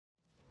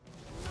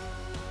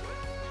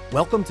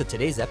Welcome to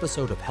today's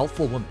episode of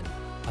Healthful Woman,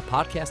 a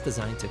podcast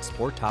designed to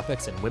explore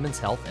topics in women's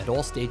health at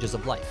all stages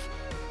of life.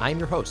 I'm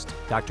your host,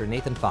 Dr.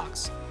 Nathan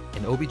Fox,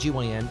 an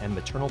OBGYN and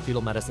maternal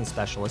fetal medicine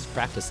specialist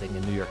practicing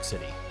in New York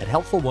City. At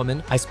Healthful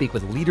Woman, I speak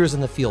with leaders in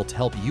the field to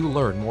help you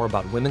learn more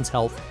about women's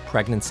health,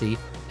 pregnancy,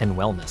 and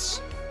wellness.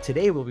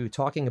 Today, we'll be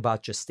talking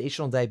about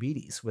gestational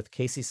diabetes with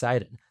Casey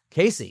Seiden.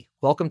 Casey,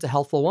 welcome to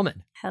Healthful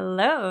Woman.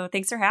 Hello,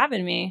 thanks for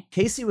having me.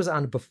 Casey was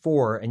on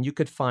before, and you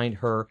could find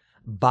her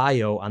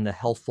bio on the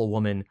Healthful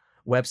Woman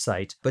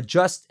website. But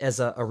just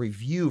as a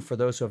review for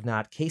those who have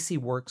not, Casey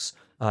works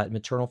at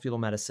Maternal Fetal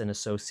Medicine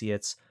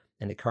Associates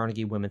and at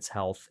Carnegie Women's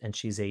Health, and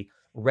she's a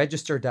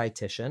registered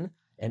dietitian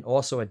and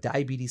also a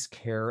diabetes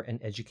care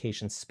and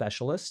education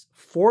specialist,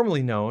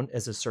 formerly known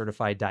as a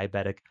certified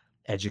diabetic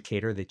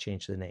educator. They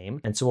changed the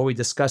name. And so what we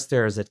discussed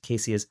there is that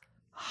Casey is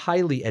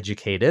highly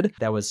educated.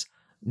 That was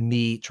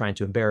me trying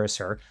to embarrass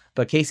her.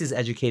 But Casey's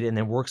educated and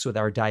then works with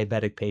our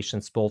diabetic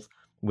patients, both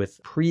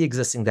with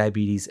pre-existing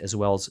diabetes as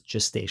well as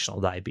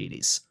gestational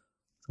diabetes.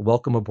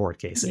 Welcome aboard,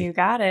 Casey. You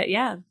got it,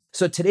 yeah.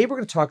 So today we're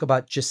going to talk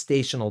about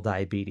gestational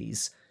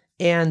diabetes.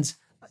 And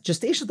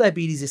gestational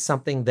diabetes is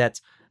something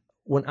that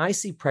when I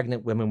see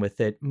pregnant women with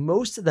it,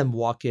 most of them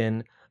walk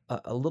in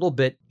a little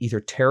bit either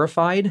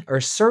terrified or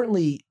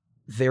certainly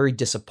very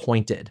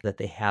disappointed that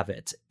they have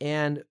it.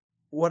 And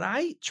what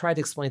I try to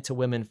explain to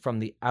women from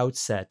the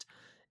outset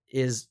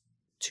is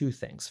two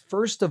things.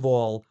 First of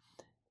all,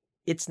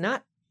 it's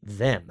not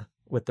them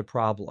with the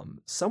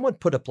problem. Someone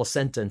put a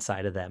placenta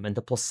inside of them, and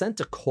the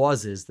placenta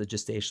causes the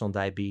gestational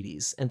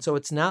diabetes. And so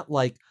it's not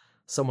like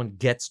someone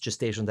gets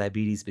gestational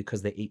diabetes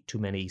because they ate too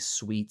many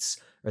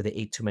sweets or they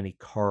ate too many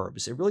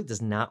carbs. It really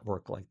does not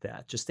work like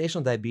that.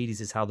 Gestational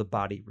diabetes is how the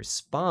body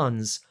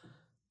responds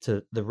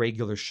to the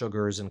regular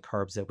sugars and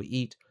carbs that we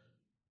eat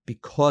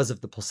because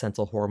of the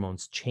placental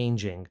hormones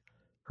changing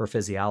her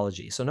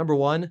physiology. So number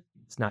one,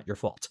 it's not your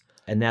fault.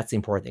 And that's the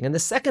important thing. And the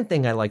second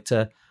thing I like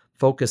to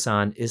focus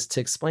on is to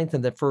explain to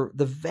them that for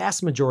the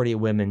vast majority of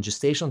women,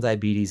 gestational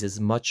diabetes is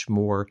much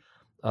more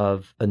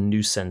of a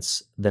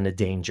nuisance than a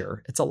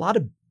danger. It's a lot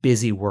of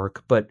busy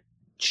work, but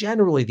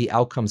generally the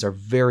outcomes are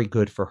very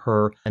good for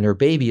her and her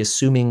baby,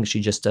 assuming she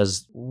just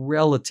does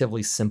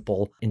relatively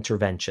simple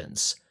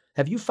interventions.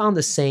 Have you found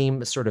the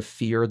same sort of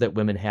fear that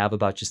women have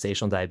about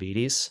gestational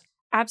diabetes?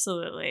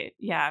 Absolutely.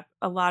 Yeah.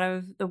 A lot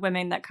of the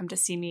women that come to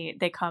see me,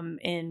 they come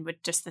in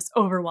with just this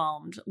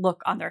overwhelmed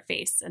look on their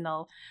face, and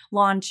they'll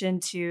launch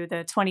into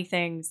the 20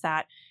 things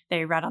that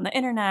they read on the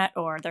internet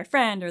or their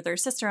friend or their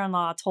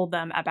sister-in-law told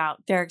them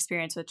about their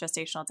experience with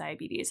gestational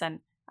diabetes. And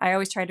I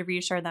always try to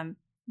reassure them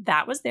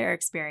that was their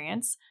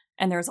experience.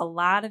 And there's a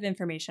lot of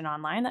information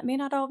online that may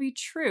not all be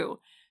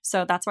true.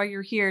 So that's why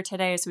you're here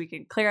today, so we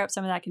can clear up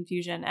some of that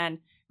confusion and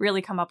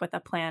really come up with a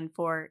plan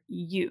for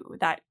you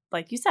that,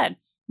 like you said,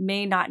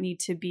 may not need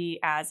to be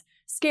as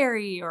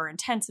scary or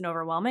intense and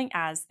overwhelming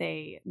as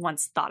they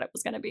once thought it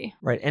was going to be.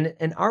 Right. And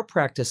in our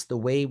practice, the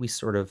way we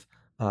sort of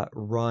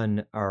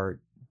run our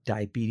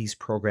diabetes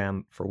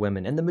program for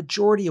women, and the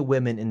majority of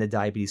women in the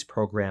diabetes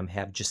program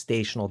have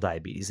gestational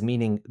diabetes,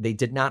 meaning they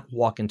did not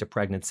walk into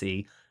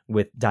pregnancy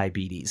with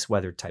diabetes,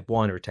 whether type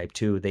 1 or type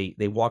 2.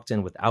 They walked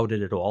in without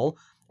it at all,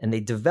 and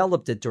they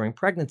developed it during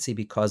pregnancy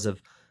because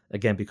of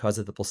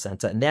the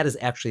placenta. And that is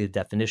actually the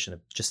definition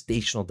of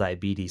gestational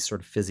diabetes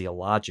sort of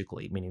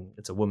physiologically, meaning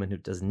it's a woman who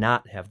does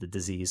not have the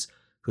disease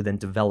who then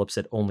develops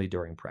it only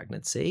during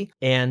pregnancy.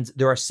 And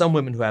there are some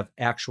women who have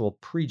actual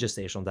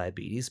pre-gestational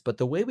diabetes, but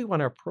the way we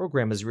run our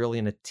program is really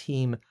in a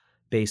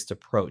team-based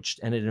approach.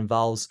 And it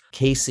involves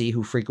Casey,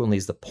 who frequently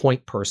is the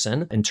point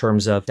person in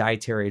terms of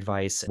dietary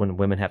advice. When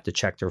women have to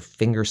check their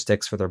finger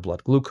sticks for their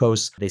blood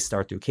glucose, they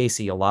start through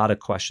Casey, a lot of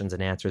questions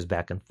and answers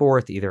back and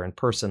forth, either in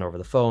person, over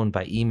the phone,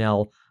 by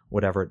email,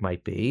 whatever it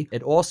might be.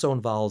 It also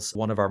involves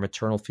one of our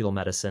maternal fetal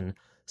medicine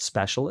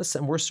specialists,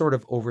 and we're sort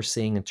of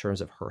overseeing in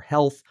terms of her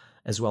health,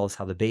 as well as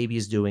how the baby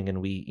is doing.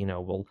 And we,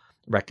 will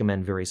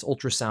recommend various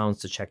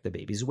ultrasounds to check the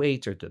baby's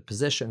weight or the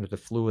position or the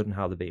fluid and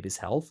how the baby's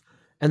health.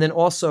 And then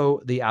also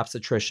the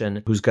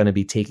obstetrician who's going to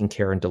be taking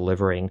care and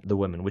delivering the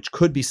women, which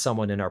could be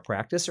someone in our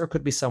practice or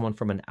could be someone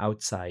from an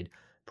outside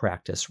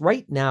practice.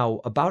 Right now,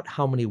 about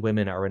how many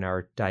women are in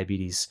our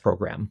diabetes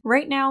program?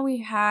 Right now, we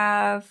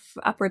have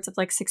upwards of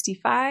like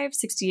 65,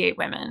 68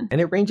 women.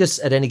 And it ranges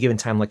at any given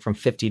time, like from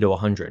 50 to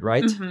 100,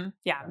 right? Mm-hmm.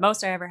 Yeah.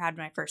 Most I ever had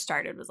when I first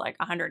started was like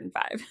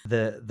 105.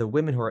 The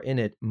women who are in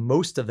it,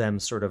 most of them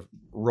sort of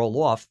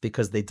roll off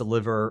because they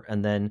deliver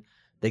and then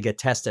they get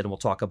tested. And we'll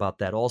talk about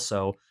that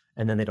also.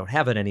 And then they don't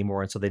have it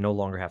anymore. And so they no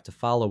longer have to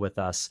follow with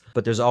us.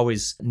 But there's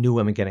always new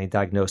women getting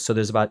diagnosed. So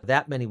there's about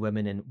that many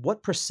women. And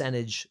what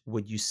percentage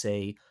would you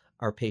say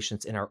are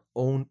patients in our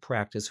own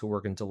practice who we're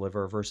going to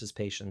deliver versus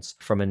patients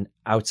from an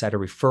outside or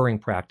referring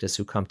practice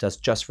who come to us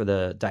just for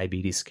the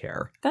diabetes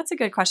care? That's a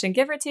good question.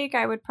 Give or take,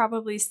 I would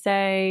probably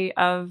say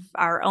of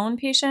our own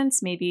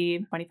patients,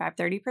 maybe 25,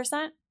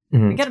 30%.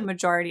 Mm-hmm. We get a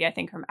majority, I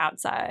think, from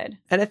outside.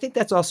 And I think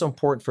that's also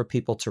important for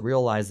people to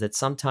realize that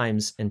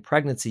sometimes in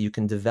pregnancy, you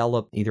can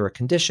develop either a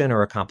condition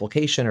or a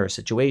complication or a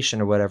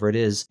situation or whatever it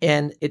is.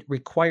 And it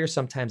requires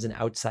sometimes an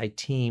outside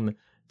team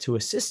to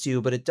assist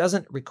you, but it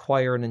doesn't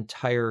require an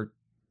entire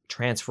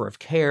transfer of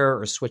care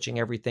or switching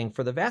everything.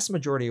 For the vast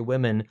majority of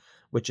women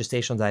with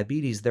gestational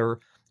diabetes, their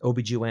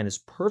OBGYN is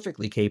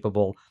perfectly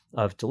capable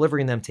of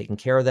delivering them, taking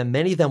care of them.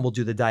 Many of them will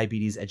do the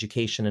diabetes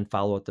education and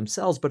follow it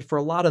themselves. But for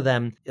a lot of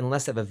them,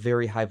 unless they have a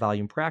very high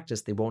volume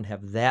practice, they won't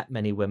have that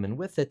many women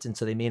with it. And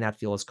so they may not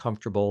feel as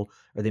comfortable,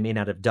 or they may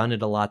not have done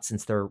it a lot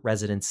since their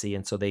residency.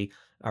 And so they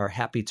are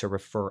happy to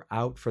refer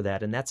out for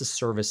that. And that's a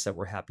service that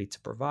we're happy to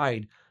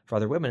provide for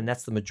other women. And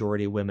that's the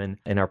majority of women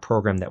in our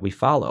program that we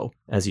follow,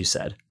 as you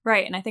said.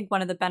 Right. And I think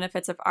one of the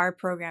benefits of our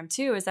program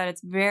too is that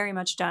it's very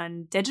much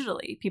done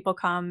digitally. People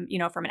come,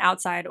 from an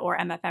outside or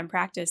MFM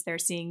practice. They're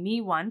seeing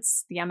me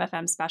once, the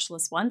MFM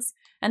specialist once,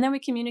 and then we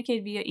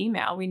communicate via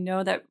email. We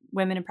know that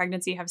women in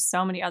pregnancy have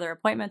so many other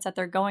appointments that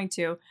they're going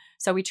to.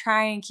 So we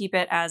try and keep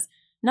it as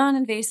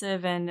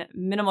non-invasive and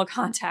minimal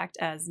contact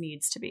as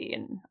needs to be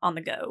and on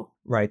the go.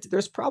 Right.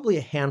 There's probably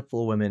a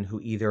handful of women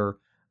who either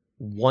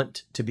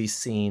want to be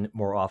seen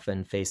more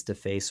often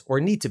face-to-face or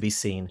need to be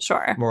seen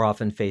more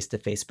often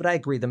face-to-face. But I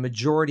agree, the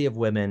majority of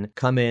women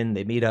come in,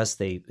 they meet us,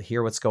 they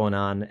hear what's going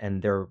on,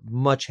 and they're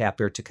much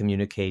happier to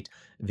communicate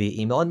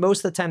via email. And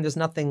most of the time, there's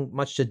nothing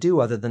much to do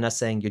other than us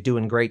saying, you're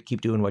doing great,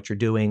 keep doing what you're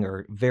doing,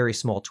 or very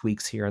small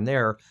tweaks here and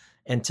there.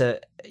 And to,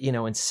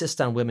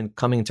 insist on women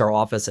coming to our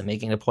office and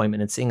making an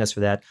appointment and seeing us for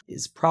that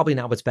is probably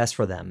not what's best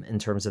for them in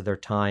terms of their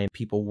time.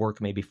 People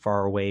work maybe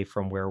far away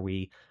from where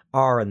we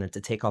are, and then to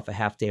take off a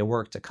half day of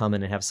work to come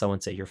in and have someone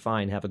say, you're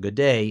fine, have a good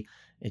day,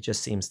 it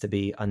just seems to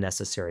be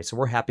unnecessary. So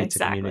we're happy to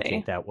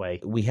communicate that way.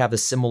 We have a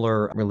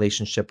similar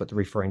relationship with the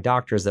referring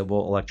doctors that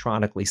will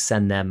electronically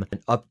send them an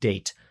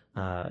update.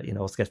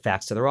 Let's get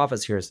fax to their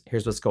office. Here's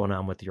what's going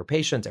on with your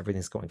patient.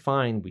 Everything's going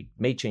fine. We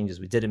made changes.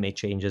 We didn't make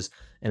changes.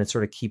 And it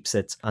sort of keeps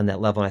it on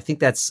that level. And I think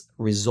that's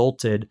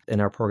resulted in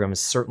our program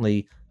is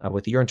certainly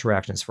with your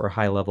interactions for a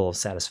high level of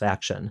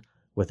satisfaction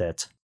with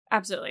it.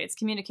 Absolutely. It's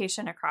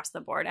communication across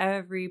the board.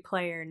 Every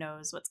player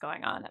knows what's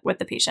going on with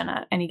the patient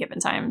at any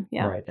given time.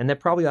 Yeah. Right. And that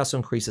probably also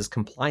increases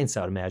compliance,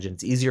 I would imagine.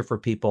 It's easier for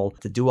people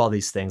to do all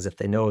these things if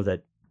they know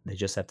that they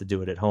just have to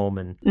do it at home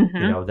and,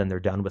 then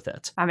they're done with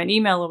it. I'm an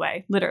email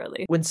away,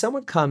 literally. When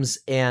someone comes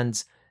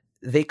and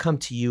they come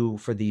to you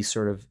for the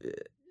sort of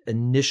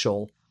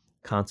initial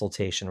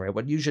consultation, right?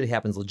 What usually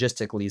happens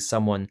logistically is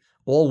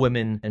all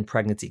women in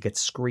pregnancy get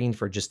screened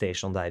for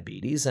gestational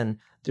diabetes. And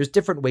there's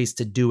different ways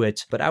to do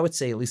it. But I would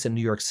say, at least in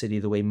New York City,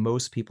 the way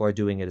most people are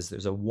doing it is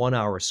there's a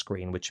 1-hour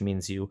screen, which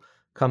means you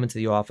come into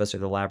the office or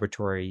the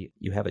laboratory,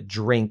 you have a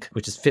drink,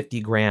 which is 50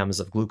 grams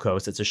of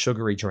glucose. It's a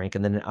sugary drink.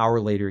 And then an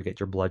hour later, you get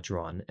your blood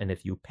drawn. And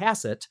if you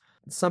pass it,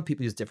 some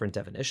people use different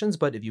definitions,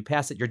 but if you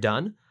pass it, you're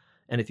done.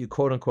 And if you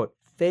quote unquote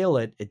fail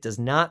it, it does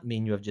not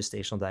mean you have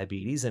gestational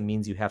diabetes. It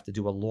means you have to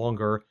do a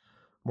longer,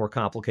 more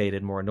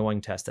complicated, more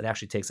annoying test that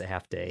actually takes a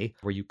half day,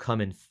 where you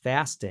come in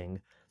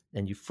fasting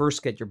and you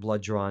first get your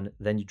blood drawn,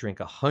 then you drink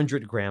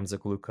 100 grams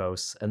of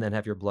glucose, and then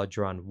have your blood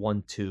drawn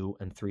 1, 2,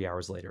 and 3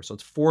 hours later. So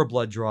it's 4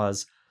 blood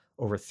draws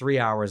over 3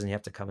 hours, and you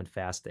have to come in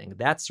fasting.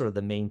 That's sort of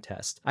the main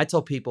test. I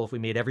tell people if we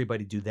made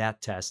everybody do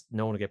that test,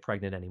 no one would get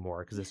pregnant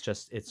anymore, because it's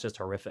just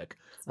horrific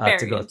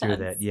to go through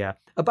that. Yeah.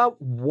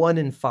 About 1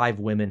 in 5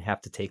 women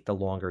have to take the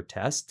longer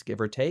test, give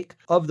or take.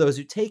 Of those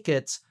who take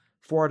it,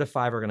 4 out of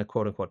 5 are going to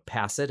quote unquote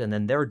pass it, and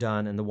then they're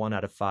done, and the 1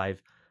 out of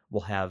 5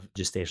 will have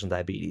gestational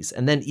diabetes.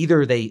 And then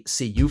either they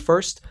see you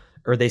first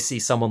or they see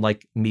someone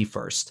like me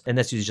first. And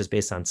that's usually just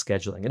based on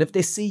scheduling. And if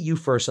they see you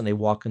first and they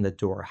walk in the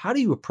door, how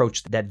do you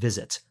approach that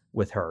visit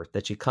with her?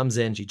 That she comes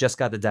in, she just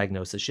got the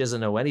diagnosis, she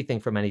doesn't know anything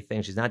from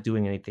anything, she's not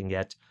doing anything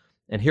yet.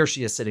 And here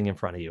she is sitting in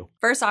front of you.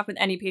 First off, with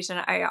any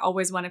patient, I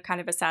always want to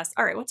kind of assess,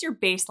 all right, what's your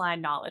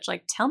baseline knowledge?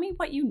 Like, tell me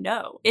what you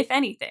know, if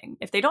anything.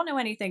 If they don't know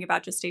anything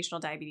about gestational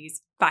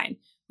diabetes, fine.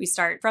 We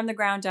start from the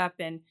ground up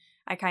and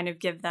I kind of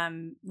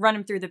run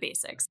them through the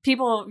basics.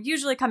 People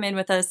usually come in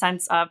with a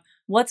sense of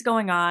what's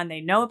going on.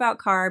 They know about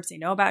carbs, they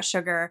know about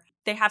sugar.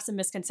 They have some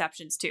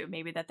misconceptions too,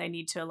 maybe that they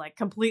need to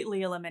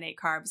completely eliminate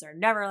carbs or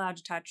never allowed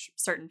to touch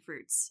certain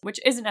fruits, which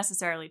isn't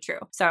necessarily true.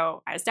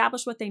 So I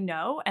establish what they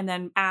know and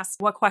then ask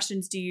what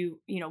questions do you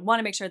want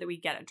to make sure that we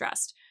get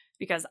addressed.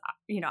 Because,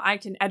 I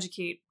can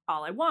educate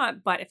all I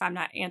want, but if I'm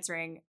not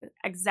answering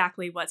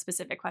exactly what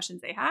specific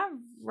questions they have,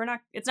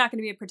 it's not going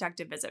to be a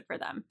productive visit for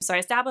them. So I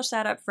establish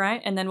that up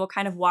front, and then we'll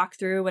kind of walk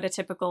through what a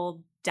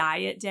typical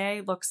diet day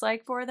looks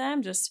like for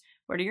them. Just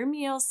what are your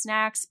meals,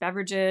 snacks,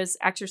 beverages,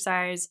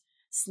 exercise,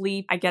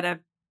 sleep. I get a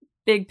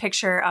big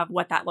picture of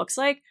what that looks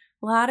like.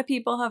 A lot of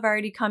people have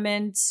already come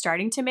in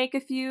starting to make a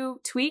few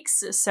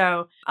tweaks.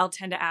 So I'll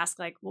tend to ask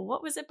well,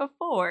 what was it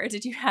before?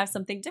 Did you have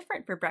something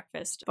different for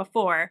breakfast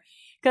before?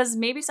 Because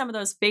maybe some of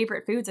those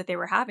favorite foods that they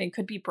were having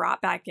could be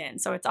brought back in.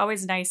 So it's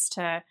always nice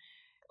to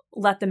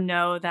let them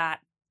know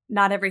that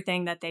not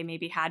everything that they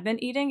maybe had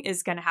been eating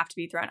is going to have to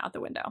be thrown out the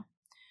window.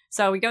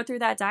 So we go through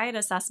that diet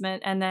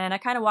assessment, and then I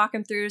kind of walk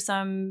them through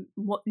some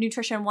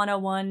Nutrition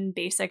 101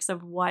 basics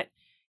of what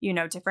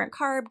different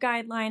carb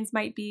guidelines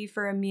might be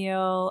for a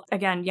meal.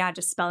 Again, yeah,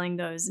 dispelling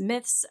those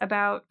myths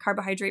about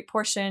carbohydrate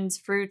portions,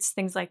 fruits,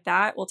 things like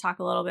that. We'll talk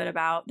a little bit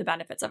about the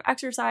benefits of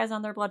exercise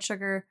on their blood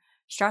sugar,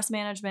 stress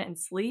management, and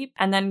sleep,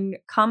 and then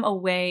come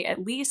away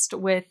at least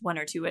with 1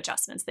 or 2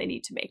 adjustments they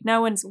need to make.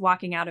 No one's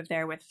walking out of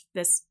there with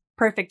this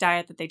perfect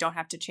diet that they don't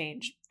have to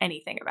change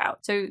anything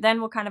about. So then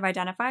we'll kind of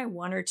identify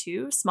 1 or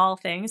 2 small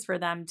things for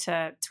them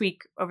to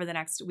tweak over the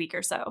next week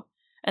or so.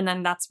 And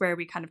then that's where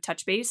we kind of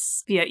touch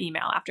base via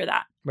email after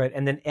that. Right.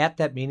 And then at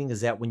that meeting,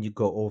 is that when you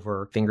go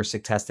over finger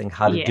stick testing,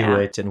 how to do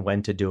it and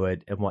when to do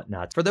it and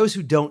whatnot? For those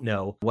who don't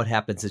know what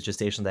happens in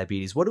gestational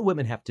diabetes, what do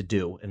women have to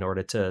do in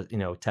order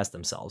to, test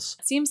themselves?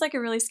 It seems like a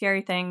really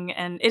scary thing,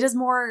 and it is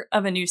more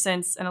of a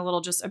nuisance and a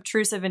little just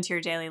obtrusive into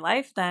your daily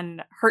life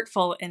than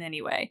hurtful in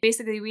any way.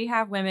 Basically, we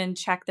have women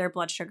check their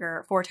blood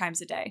sugar 4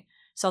 times a day.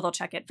 So they'll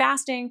check it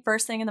fasting,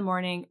 first thing in the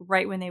morning,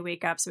 right when they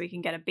wake up, so we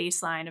can get a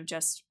baseline of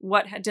just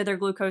what did their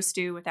glucose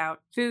do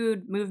without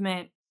food,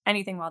 movement,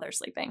 anything while they're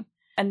sleeping.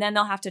 And then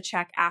they'll have to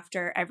check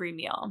after every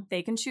meal.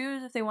 They can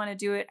choose if they want to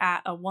do it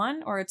at a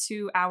 1 or a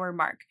 2 hour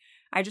mark.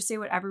 I just say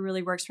whatever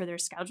really works for their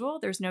schedule.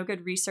 There's no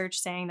good research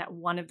saying that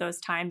one of those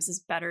times is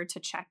better to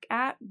check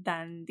at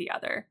than the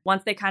other.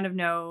 Once they kind of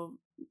know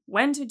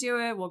when to do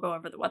it, we'll go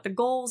over what the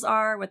goals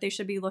are, what they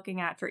should be looking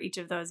at for each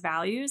of those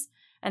values.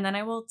 And then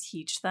I will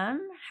teach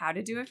them how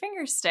to do a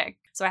finger stick.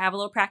 So I have a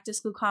little practice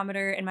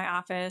glucometer in my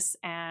office,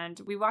 and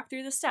we walk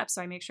through the steps.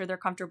 So I make sure they're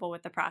comfortable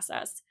with the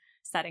process.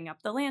 Setting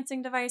up the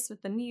lancing device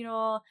with the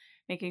needle,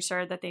 making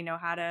sure that they know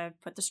how to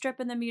put the strip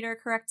in the meter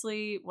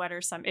correctly, what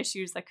are some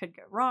issues that could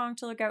go wrong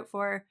to look out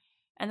for.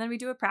 And then we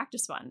do a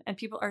practice one. And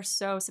people are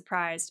so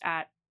surprised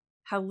at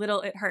how little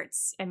it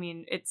hurts. I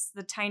mean, it's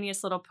the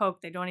tiniest little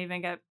poke. They don't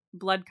even get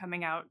blood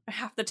coming out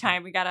half the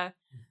time. We got to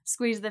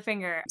squeeze the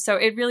finger. So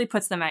it really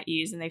puts them at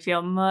ease, and they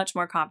feel much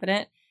more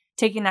confident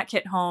taking that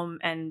kit home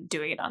and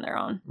doing it on their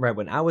own. Right.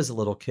 When I was a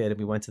little kid and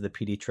we went to the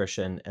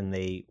pediatrician and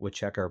they would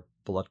check our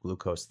blood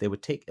glucose, they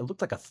would it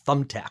looked like a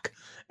thumbtack,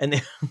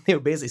 and they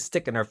would basically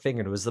stick in our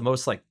finger. And it was the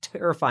most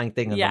terrifying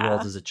thing in the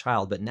world as a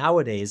child. But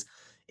nowadays,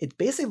 it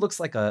basically looks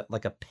like a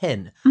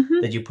pen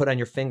that you put on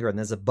your finger, and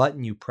there's a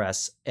button you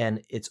press,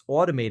 and it's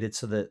automated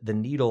so that the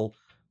needle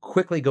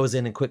quickly goes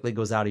in and quickly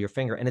goes out of your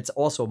finger. And it's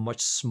also a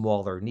much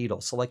smaller needle.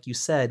 So like you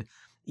said,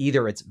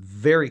 either it's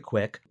very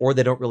quick or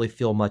they don't really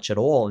feel much at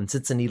all. And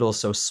since the needle is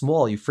so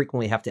small, you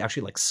frequently have to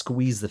actually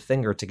squeeze the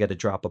finger to get a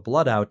drop of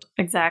blood out.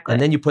 Exactly.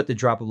 And then you put the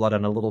drop of blood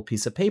on a little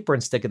piece of paper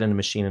and stick it in a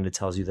machine, and it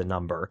tells you the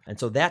number. And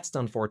so that's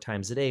done 4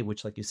 times a day,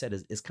 which like you said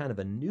is kind of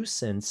a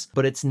nuisance,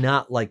 but it's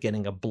not like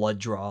getting a blood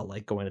draw,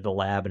 like going to the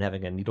lab and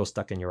having a needle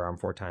stuck in your arm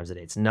 4 times a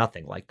day. It's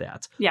nothing like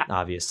that. Yeah.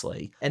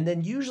 Obviously. And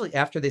then usually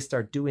after they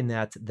start doing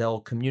that,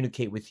 they'll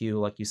communicate with you,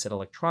 like you said,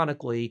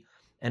 electronically.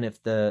 And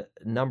if the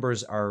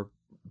numbers are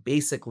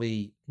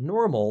basically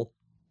normal,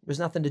 there's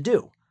nothing to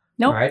do.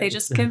 Nope, right? They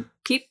just can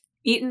keep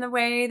eating the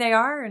way they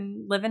are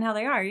and living how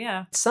they are,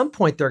 yeah. At some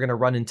point, they're going to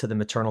run into the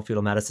maternal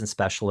fetal medicine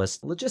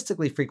specialist.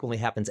 Logistically, frequently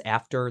happens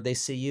after they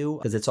see you,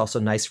 because it's also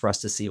nice for us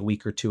to see a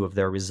week or 2 of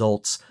their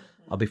results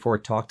before we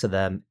talk to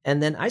them.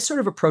 And then I sort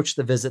of approach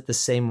the visit the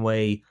same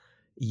way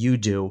you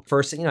do.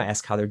 First, I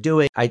ask how they're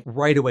doing. I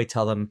right away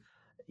tell them,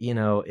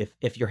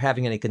 if you're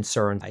having any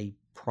concern, I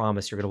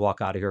promise you're going to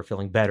walk out of here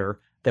feeling better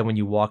than when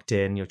you walked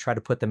in. Try to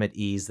put them at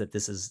ease that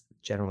this is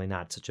generally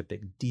not such a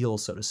big deal,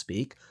 so to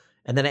speak.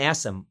 And then I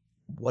ask them,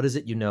 what is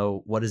it you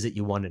know? What is it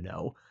you want to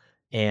know?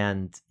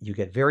 And you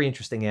get very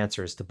interesting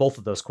answers to both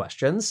of those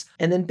questions.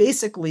 And then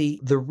basically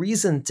the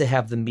reason to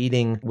have the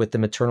meeting with the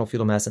maternal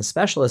fetal medicine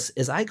specialist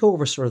is I go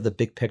over sort of the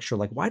big picture,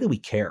 why do we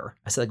care?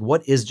 I said,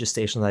 what is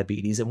gestational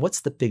diabetes and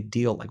what's the big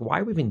deal?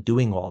 Why are we even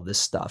doing all this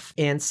stuff?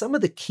 And some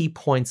of the key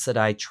points that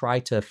I try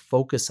to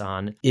focus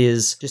on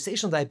is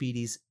gestational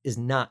diabetes is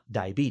not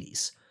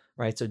diabetes,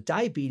 right? So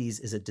diabetes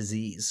is a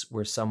disease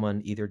where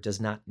someone either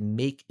does not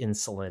make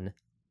insulin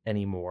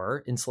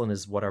anymore. Insulin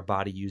is what our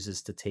body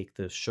uses to take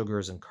the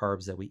sugars and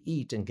carbs that we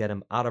eat and get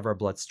them out of our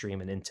bloodstream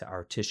and into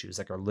our tissues,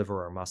 like our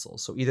liver or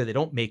muscles. So either they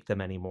don't make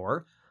them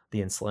anymore, the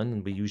insulin,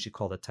 and we usually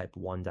call that type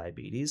 1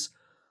 diabetes,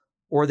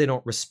 or they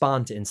don't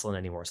respond to insulin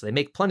anymore. So they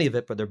make plenty of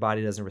it, but their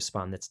body doesn't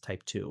respond. That's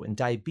type 2. And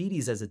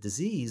diabetes as a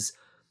disease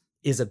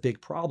is a big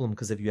problem,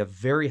 because if you have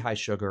very high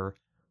sugar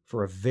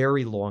for a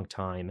very long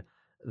time,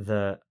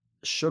 the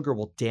sugar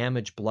will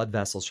damage blood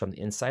vessels from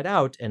the inside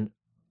out, and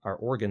our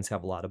organs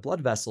have a lot of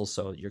blood vessels,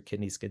 so your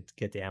kidneys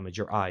get damaged,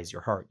 your eyes,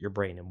 your heart, your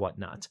brain, and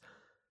whatnot.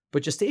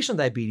 But gestational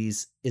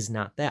diabetes is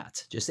not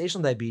that.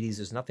 Gestational diabetes,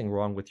 there's nothing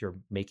wrong with your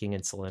making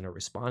insulin or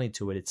responding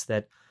to it. It's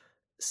that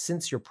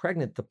since you're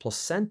pregnant, the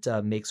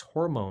placenta makes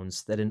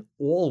hormones that in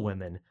all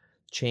women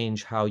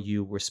change how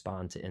you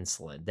respond to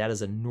insulin. That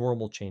is a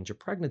normal change of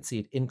pregnancy.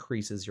 It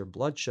increases your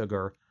blood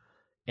sugar.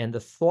 And the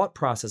thought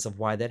process of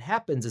why that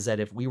happens is that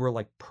if we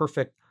were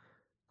perfect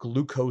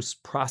glucose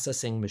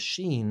processing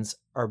machines,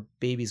 our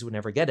babies would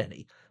never get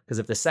any. Because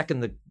if the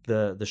second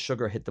the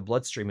sugar hit the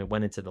bloodstream and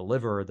went into the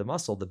liver or the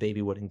muscle, the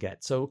baby wouldn't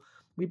get. So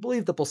we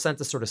believe the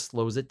placenta sort of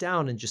slows it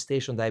down, and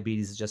gestational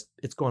diabetes is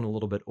it's going a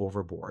little bit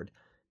overboard.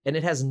 And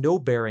it has no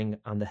bearing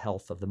on the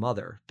health of the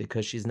mother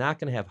because she's not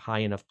going to have high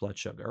enough blood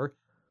sugar,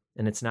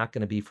 and it's not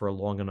going to be for a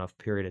long enough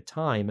period of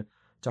time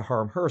to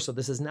harm her. So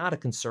this is not a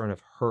concern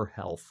of her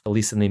health, at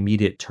least in the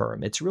immediate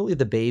term. It's really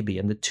the baby.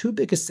 And the two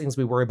biggest things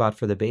we worry about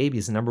for the baby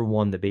is, number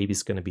one, the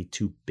baby's going to be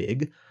too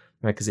big,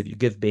 right? Because if you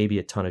give baby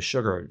a ton of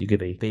sugar, you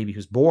give a baby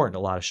who's born a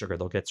lot of sugar,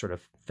 they'll get sort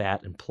of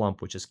fat and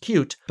plump, which is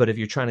cute. But if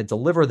you're trying to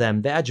deliver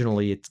them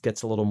vaginally, it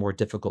gets a little more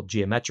difficult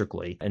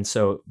geometrically. And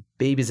so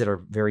babies that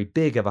are very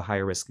big have a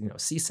higher risk,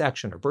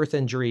 C-section or birth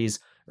injuries,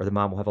 or the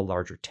mom will have a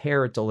larger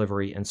tear at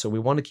delivery. And so we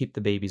want to keep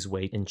the baby's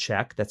weight in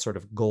check. That's sort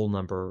of goal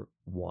number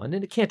one.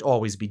 And it can't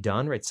always be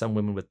done, right? Some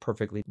women with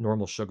perfectly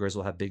normal sugars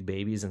will have big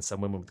babies, and some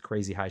women with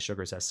crazy high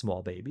sugars have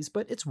small babies,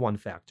 but it's one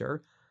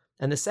factor.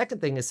 And the second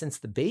thing is, since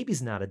the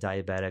baby's not a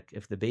diabetic,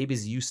 if the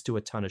baby's used to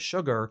a ton of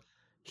sugar,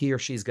 he or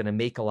she's going to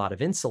make a lot of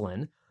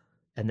insulin.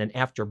 And then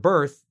after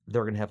birth,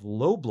 they're going to have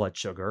low blood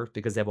sugar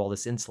because they have all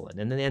this insulin.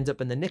 And then they end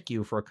up in the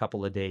NICU for a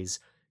couple of days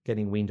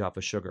getting weaned off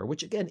of sugar,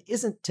 which again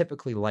isn't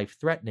typically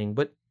life-threatening,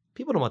 but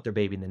people don't want their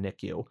baby in the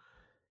NICU.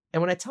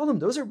 And when I tell them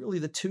those are really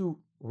the two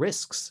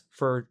risks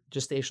for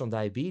gestational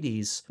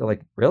diabetes, they're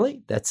like,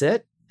 really? That's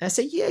it? And I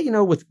say, yeah,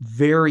 with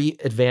very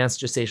advanced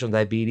gestational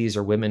diabetes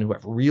or women who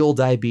have real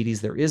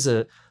diabetes, there is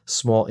a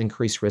small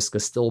increased risk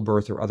of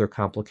stillbirth or other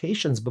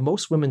complications, but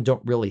most women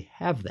don't really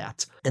have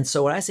that. And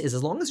so what I say is,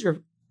 as long as your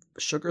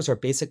sugars are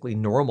basically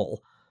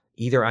normal,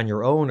 either on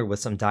your own or with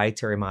some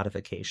dietary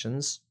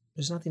modifications,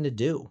 there's nothing to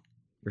do.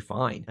 You're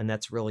fine. And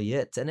that's really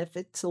it. And if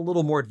it's a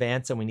little more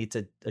advanced and we need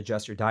to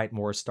adjust your diet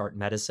more, start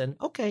medicine,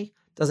 okay.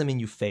 Doesn't mean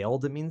you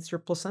failed. It means your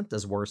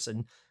placenta's worse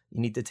and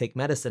you need to take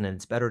medicine. And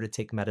it's better to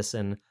take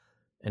medicine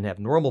and have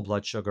normal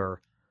blood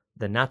sugar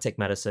than not take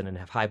medicine and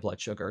have high blood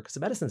sugar, because the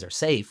medicines are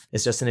safe.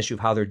 It's just an issue of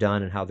how they're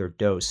done and how they're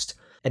dosed.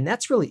 And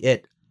that's really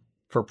it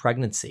for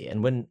pregnancy.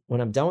 And when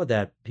I'm done with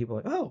that, people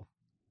are like, oh,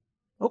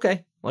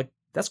 okay. Like,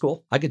 that's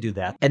cool. I could do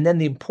that. And then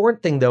the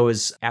important thing, though,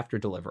 is after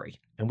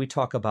delivery. And we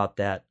talk about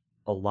that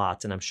a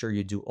lot, and I'm sure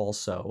you do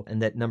also.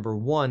 And that, number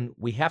one,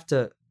 we have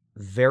to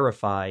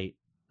verify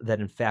that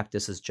in fact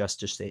this is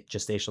just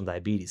gestational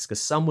diabetes,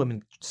 because some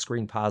women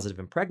screen positive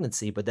in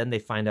pregnancy, but then they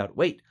find out,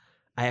 wait,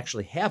 I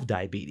actually have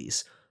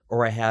diabetes,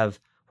 or I have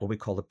what we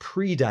call a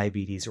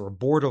pre-diabetes or a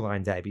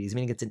borderline diabetes,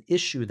 meaning it's an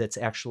issue that's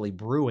actually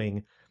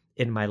brewing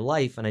in my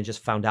life, and I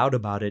just found out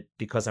about it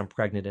because I'm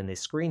pregnant and they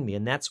screen me.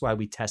 And that's why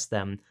we test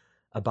them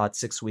about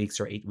 6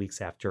 weeks or 8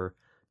 weeks after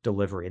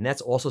delivery. And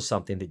that's also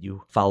something that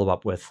you follow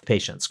up with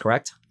patients,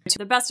 correct? To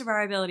the best of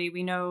our ability,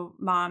 we know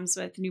moms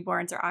with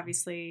newborns are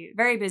obviously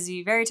very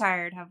busy, very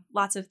tired, have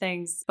lots of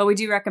things, but we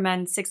do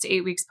recommend 6 to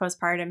 8 weeks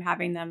postpartum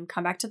having them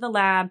come back to the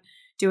lab,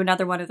 do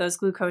another one of those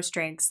glucose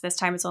drinks. This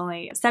time it's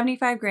only a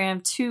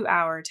 75-gram,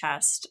 2-hour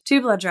test.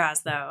 2 blood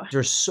draws, though.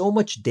 There's so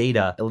much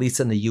data, at least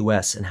in the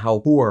US, and how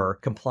poor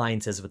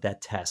compliance is with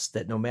that test,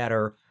 that no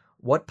matter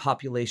what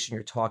population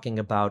you're talking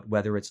about,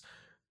 whether it's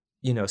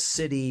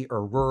city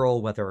or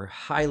rural, whether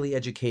highly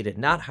educated,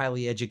 not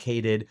highly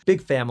educated,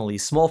 big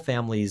families, small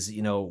families,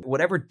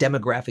 whatever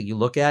demographic you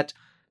look at,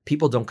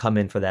 people don't come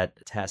in for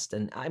that test.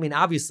 And I mean,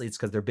 obviously it's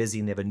because they're busy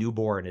and they have a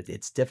newborn.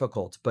 It's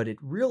difficult, but it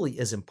really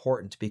is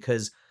important,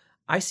 because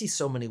I see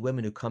so many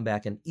women who come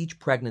back in each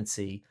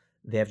pregnancy,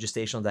 they have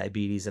gestational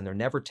diabetes and they're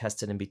never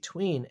tested in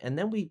between. And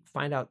then we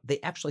find out they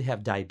actually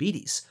have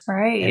diabetes.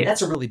 Right. And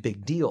that's a really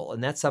big deal.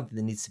 And that's something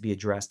that needs to be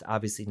addressed,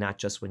 obviously, not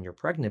just when you're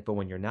pregnant, but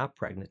when you're not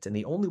pregnant. And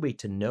the only way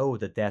to know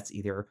that that's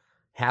either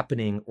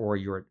happening or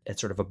you're at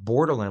sort of a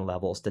borderline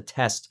level is to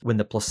test when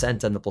the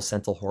placenta and the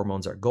placental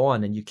hormones are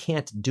gone. And you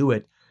can't do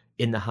it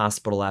in the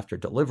hospital after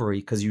delivery,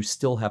 because you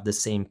still have the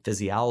same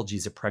physiology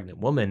as a pregnant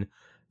woman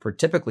for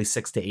typically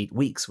 6 to 8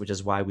 weeks, which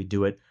is why we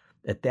do it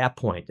at that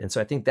point. And so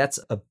I think that's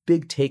a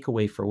big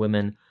takeaway for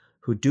women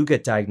who do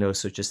get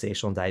diagnosed with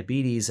gestational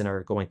diabetes and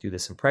are going through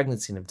this in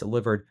pregnancy and have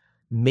delivered.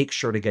 Make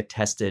sure to get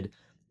tested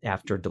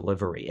after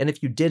delivery. And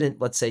if you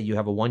didn't, let's say you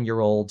have a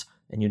 1-year-old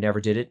and you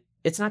never did it,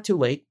 it's not too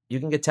late. You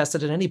can get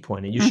tested at any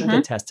point, and you should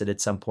get tested at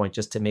some point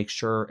just to make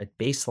sure at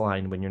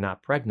baseline, when you're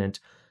not pregnant,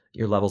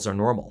 your levels are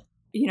normal.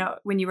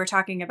 When you were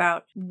talking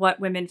about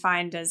what women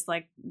find as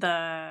like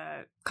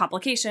the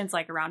complications,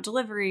 like around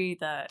delivery,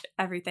 the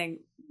everything,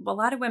 a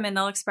lot of women,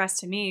 they'll express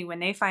to me when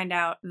they find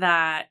out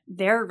that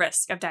their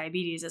risk of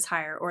diabetes is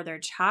higher, or their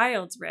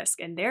child's risk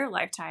in their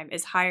lifetime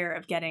is higher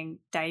of getting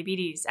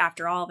diabetes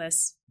after all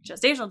this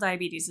gestational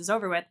diabetes is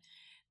over with.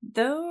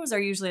 Those are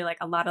usually like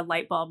a lot of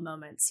light bulb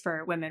moments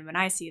for women when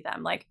I see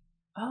them, like,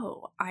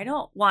 oh, I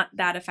don't want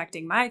that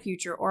affecting my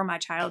future or my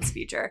child's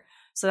future.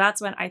 So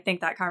that's when I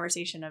think that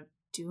conversation of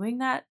doing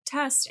that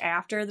test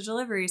after the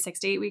delivery 6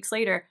 to 8 weeks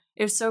later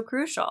is so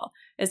crucial,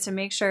 is to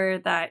make sure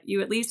that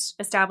you at least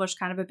establish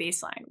kind of a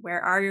baseline.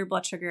 Where are your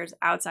blood sugars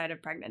outside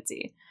of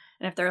pregnancy?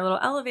 And if they're a little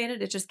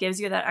elevated, it just gives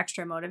you that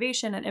extra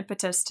motivation and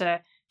impetus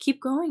to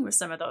keep going with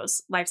some of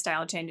those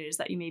lifestyle changes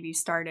that you maybe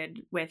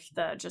started with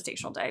the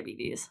gestational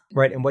diabetes.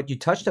 Right. And what you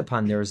touched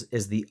upon there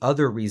is the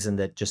other reason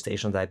that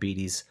gestational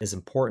diabetes is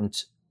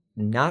important,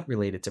 not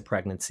related to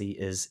pregnancy,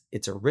 is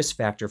it's a risk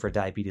factor for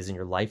diabetes in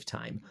your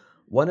lifetime.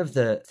 One of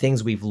the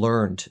things we've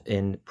learned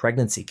in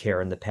pregnancy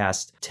care in the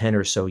past 10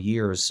 or so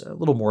years, a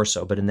little more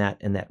so, but in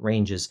that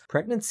range, is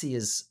pregnancy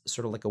is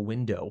sort of like a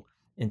window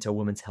into a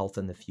woman's health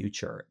in the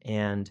future.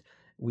 And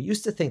we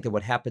used to think that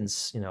what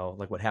happens,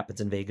 like what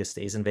happens in Vegas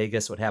stays in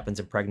Vegas, what happens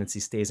in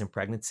pregnancy stays in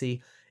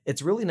pregnancy.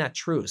 It's really not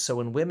true. So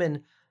when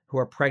women who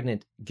are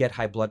pregnant get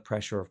high blood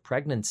pressure of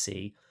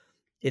pregnancy,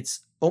 it's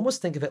almost,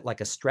 think of it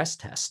like a stress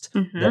test,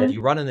 that if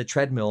you run on the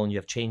treadmill and you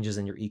have changes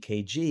in your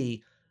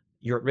EKG,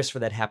 you're at risk for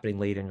that happening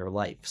later in your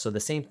life. So the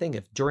same thing,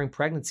 if during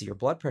pregnancy your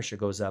blood pressure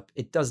goes up,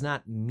 it does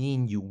not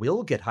mean you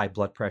will get high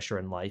blood pressure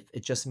in life.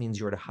 It just means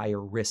you're at a higher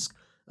risk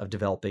of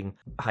developing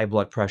high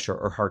blood pressure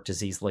or heart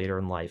disease later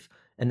in life.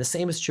 And the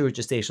same is true with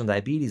gestational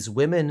diabetes.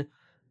 Women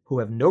who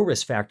have no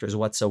risk factors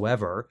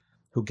whatsoever,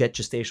 who get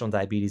gestational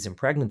diabetes in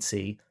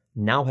pregnancy,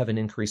 now have an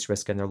increased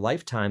risk in their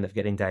lifetime of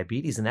getting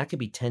diabetes. And that could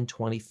be 10,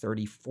 20,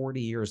 30, 40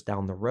 years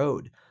down the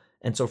road.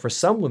 And so for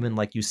some women,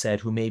 like you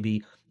said, who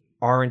maybe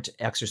aren't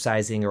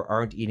exercising or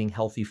aren't eating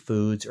healthy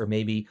foods, or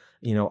maybe,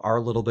 are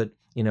a little bit,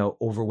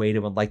 overweight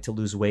and would like to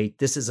lose weight,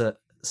 this is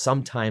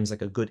sometimes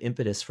like a good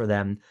impetus for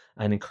them,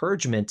 an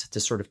encouragement to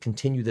sort of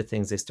continue the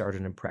things they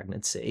started in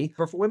pregnancy.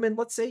 But for women,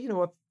 let's say,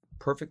 have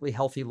perfectly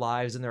healthy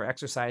lives and they're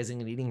exercising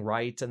and eating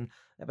right and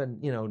have a,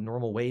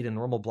 normal weight and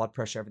normal blood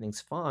pressure,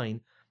 everything's fine.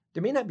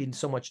 There may not be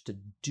so much to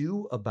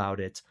do about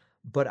it,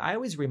 but I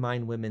always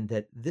remind women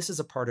that this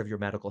is a part of your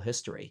medical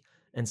history.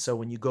 And so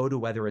when you go to,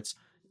 whether it's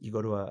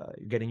you're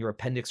getting your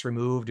appendix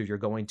removed, or you're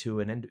going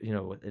to an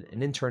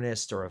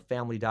internist or a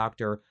family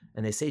doctor,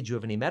 and they say, do you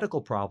have any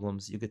medical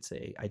problems? You could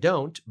say, I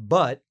don't,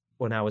 but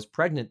when I was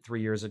pregnant 3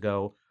 years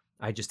ago,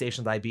 I had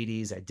gestational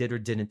diabetes. I did or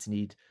didn't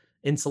need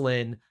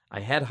insulin.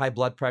 I had high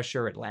blood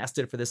pressure. It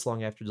lasted for this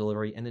long after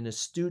delivery. And an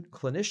astute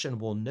clinician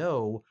will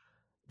know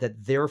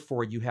that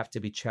therefore you have to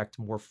be checked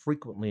more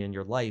frequently in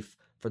your life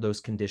for those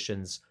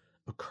conditions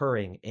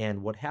occurring.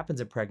 And what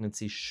happens in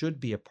pregnancy should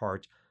be a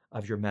part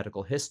of your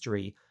medical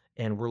history.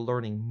 And we're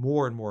learning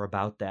more and more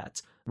about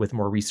that with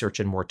more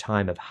research and more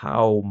time of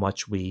how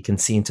much we can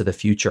see into the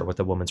future with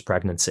a woman's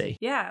pregnancy.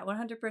 Yeah,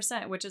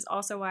 100%, which is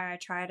also why I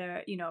try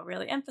to,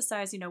 really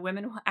emphasize,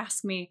 women will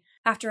ask me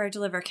after I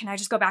deliver, can I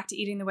just go back to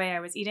eating the way I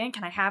was eating?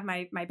 Can I have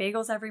my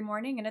bagels every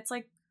morning? And it's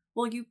like,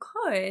 well, you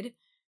could,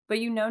 but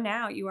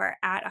now you are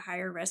at a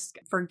higher risk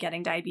for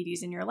getting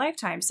diabetes in your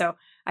lifetime. So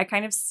I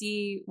kind of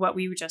see what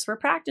we just were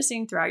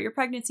practicing throughout your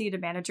pregnancy to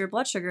manage your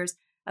blood sugars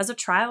as a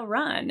trial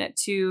run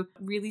to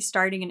really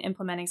starting and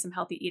implementing some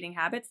healthy eating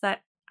habits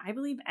that I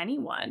believe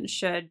anyone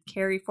should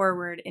carry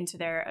forward into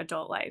their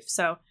adult life.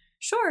 So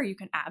sure, you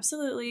can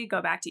absolutely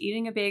go back to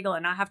eating a bagel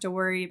and not have to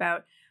worry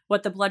about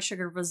what the blood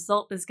sugar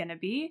result is going to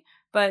be,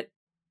 but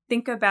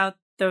think about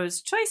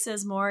those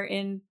choices more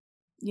in,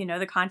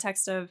 the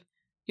context of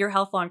your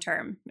health long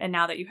term, and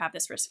now that you have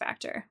this risk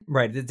factor.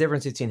 Right. The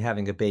difference between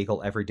having a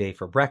bagel every day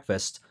for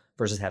breakfast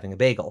versus having a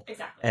bagel.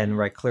 Exactly.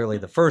 And clearly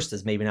the first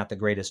is maybe not the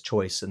greatest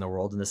choice in the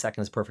world, and the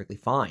second is perfectly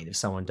fine if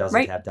someone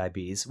doesn't have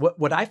diabetes.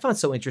 What I found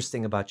so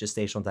interesting about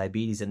gestational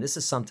diabetes, and this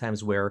is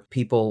sometimes where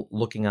people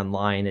looking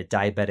online at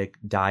diabetic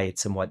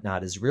diets and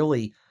whatnot is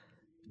really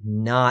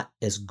not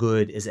as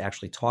good as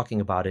actually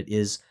talking about it,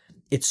 is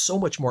it's so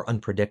much more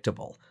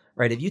unpredictable.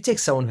 Right? If you take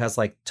someone who has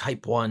like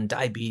type 1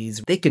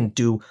 diabetes, they can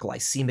do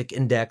glycemic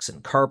index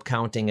and carb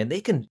counting, and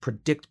they can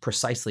predict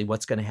precisely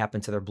what's going to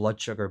happen to their blood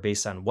sugar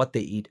based on what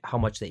they eat, how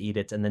much they eat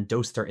it, and then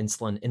dose their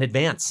insulin in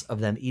advance of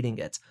them eating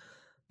it.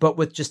 But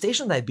with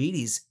gestational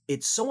diabetes,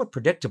 it's so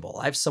unpredictable.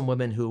 I have some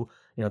women who,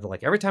 they're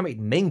like, every time I eat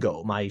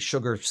mango, my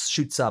sugar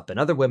shoots up. And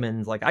other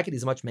women, like, I can eat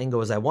as much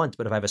mango as I want,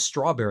 but if I have a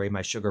strawberry,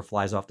 my sugar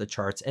flies off the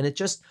charts. And it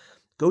just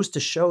goes to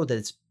show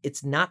that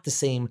it's not the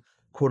same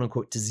quote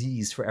unquote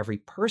disease for every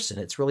person.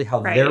 It's really how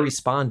they're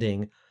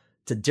responding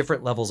to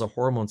different levels of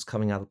hormones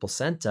coming out of the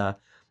placenta.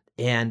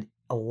 And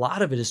a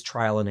lot of it is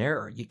trial and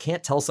error. You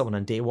can't tell someone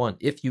on day one,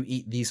 if you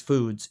eat these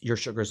foods, your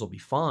sugars will be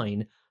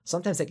fine.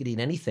 Sometimes they could eat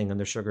anything and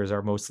their sugars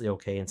are mostly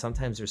okay. And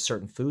sometimes there's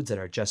certain foods that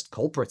are just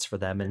culprits for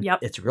them. And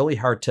it's really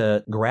hard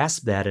to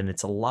grasp that. And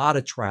it's a lot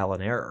of trial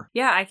and error.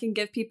 Yeah, I can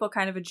give people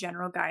kind of a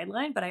general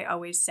guideline, but I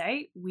always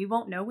say we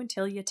won't know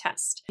until you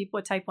test. People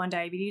with type 1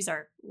 diabetes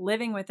are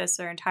living with this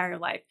their entire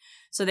life.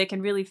 So they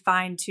can really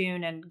fine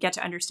tune and get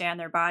to understand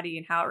their body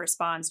and how it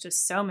responds to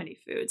so many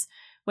foods.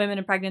 Women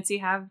in pregnancy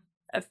have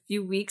a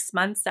few weeks,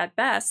 months at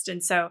best.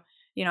 And so,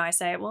 I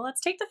say, well,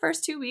 let's take the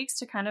first 2 weeks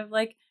to kind of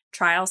like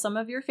trial some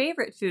of your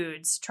favorite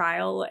foods,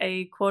 trial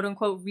a quote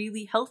unquote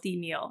really healthy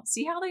meal,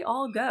 see how they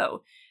all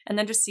go, and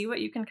then just see what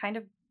you can kind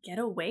of get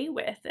away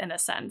with in a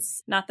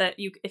sense. Not that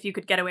if you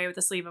could get away with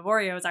a sleeve of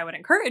Oreos, I would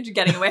encourage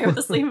getting away with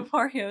a sleeve of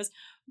Oreos,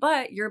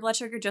 but your blood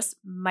sugar just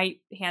might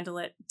handle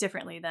it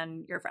differently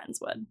than your friends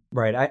would.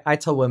 Right. I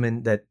tell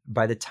women that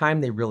by the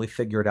time they really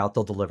figure it out,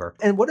 they'll deliver.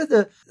 And what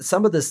are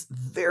some of this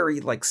very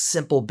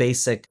simple,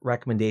 basic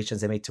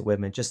recommendations I make to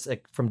women, just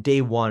like from day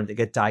one, they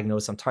get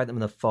diagnosed, I'm talking to them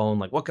on the phone,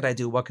 like, what could I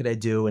do? What could I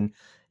do? And,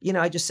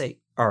 I just say,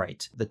 all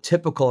right, the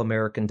typical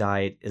American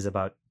diet is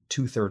about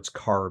 2/3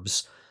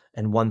 carbs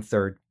and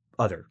 1/3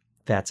 other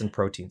fats and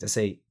proteins. I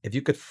say, if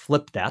you could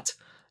flip that,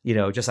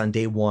 just on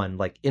day one,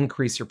 like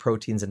increase your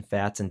proteins and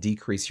fats and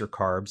decrease your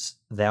carbs.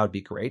 That would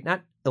be great.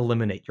 Not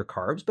eliminate your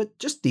carbs, but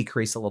just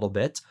decrease a little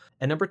bit.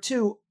 And number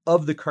two,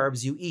 of the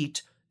carbs you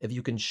eat, if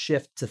you can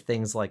shift to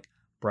things like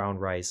brown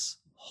rice,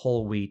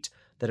 whole wheat,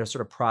 that are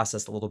sort of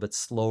processed a little bit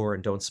slower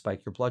and don't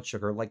spike your blood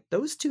sugar, like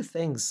those two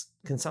things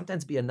can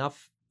sometimes be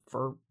enough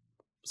for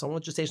someone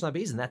with gestational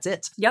diabetes, and that's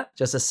it. Yep.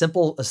 Just a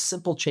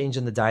simple change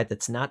in the diet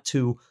that's not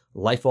too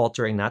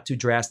life-altering, not too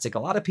drastic. A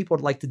lot of people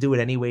would like to do it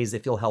anyways. They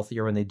feel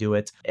healthier when they do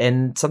it.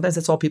 And sometimes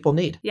that's all people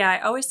need. Yeah, I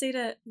always say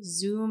to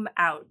zoom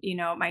out.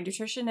 My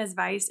nutrition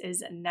advice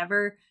is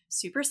never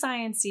super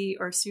sciencey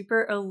or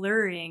super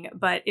alluring,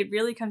 but it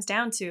really comes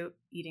down to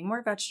eating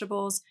more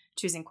vegetables,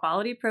 choosing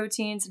quality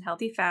proteins and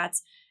healthy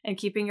fats, and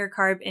keeping your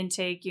carb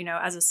intake,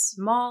 as a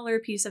smaller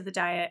piece of the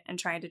diet and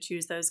trying to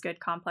choose those good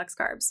complex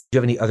carbs. Do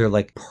you have any other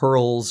like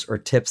pearls or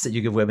tips that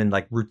you give women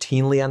like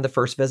routinely on the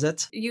first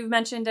visit? You've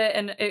mentioned it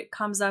and it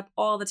comes up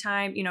all the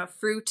time.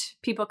 Fruit,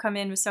 people come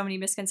in with so many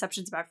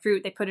misconceptions about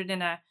fruit. They put it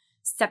in a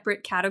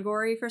separate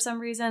category for some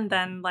reason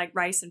than like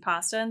rice and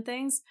pasta and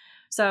things.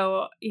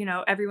 So,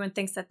 everyone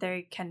thinks that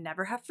they can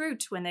never have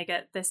fruit when they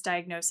get this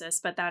diagnosis,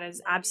 but that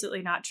is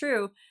absolutely not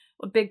true.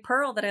 A big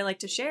pearl that I like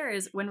to share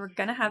is when we're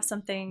going to have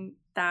something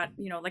that,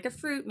 like a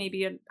fruit,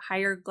 maybe a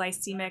higher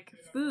glycemic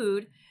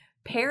food,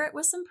 pair it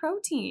with some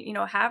protein,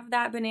 have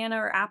that banana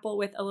or apple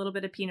with a little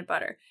bit of peanut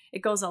butter.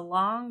 It goes a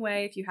long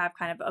way if you have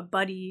kind of a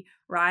buddy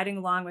riding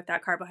along with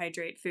that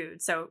carbohydrate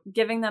food. So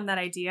giving them that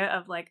idea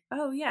of like,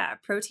 oh yeah,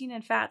 protein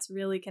and fats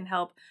really can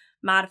help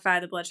modify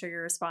the blood sugar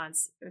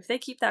response. If they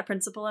keep that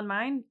principle in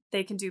mind,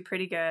 they can do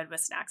pretty good with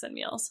snacks and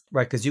meals.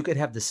 Right, because you could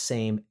have the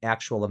same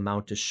actual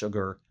amount of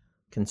sugar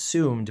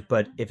consumed,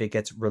 but if it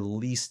gets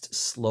released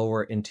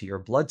slower into your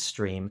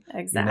bloodstream,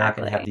 You're not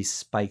going to have these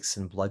spikes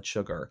in blood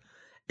sugar.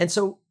 And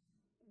so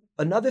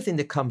another thing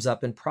that comes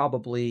up, and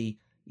probably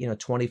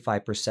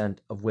 25%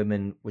 of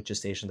women with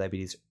gestational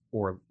diabetes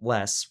or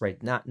less,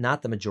 right,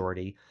 not the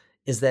majority,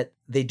 is that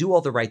they do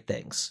all the right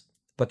things,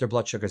 but their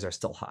blood sugars are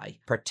still high,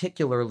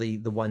 particularly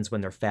the ones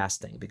when they're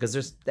fasting, because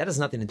that has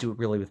nothing to do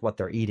really with what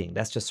they're eating.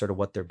 That's just sort of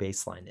what their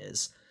baseline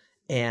is.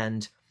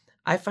 And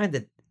I find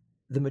that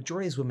the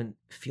majority of women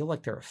feel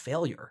like they're a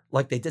failure,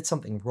 like they did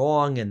something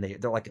wrong, and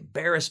they're like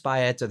embarrassed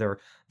by it, or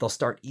they'll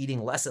start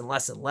eating less and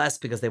less and less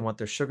because they want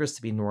their sugars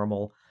to be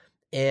normal.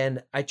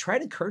 And I try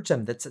to encourage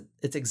them that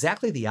it's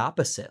exactly the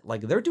opposite.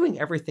 Like they're doing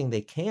everything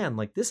they can.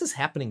 Like this is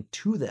happening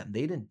to them.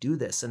 They didn't do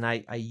this. And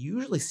I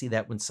usually see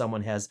that when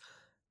someone has,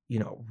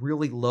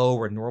 really low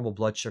or normal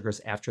blood sugars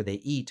after they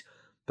eat,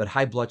 but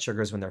high blood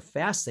sugars when they're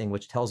fasting,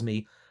 which tells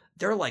me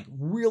they're like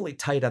really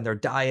tight on their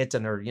diet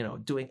and are,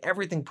 doing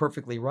everything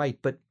perfectly right.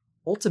 But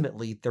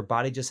ultimately, their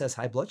body just has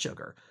high blood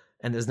sugar.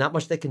 And there's not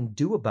much they can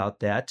do about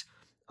that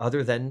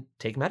other than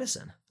take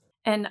medicine.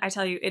 And I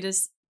tell you,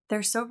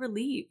 they're so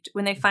relieved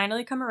when they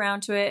finally come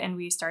around to it and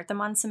we start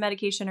them on some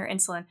medication or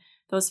insulin.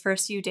 Those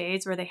first few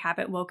days where they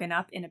haven't woken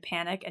up in a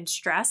panic and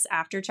stress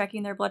after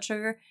checking their blood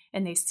sugar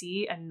and they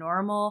see a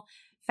normal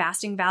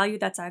fasting value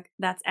that's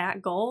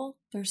at goal,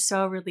 they're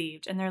so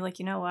relieved. And they're like,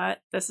 you know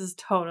what? This is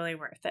totally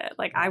worth it.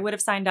 Like I would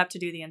have signed up to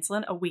do the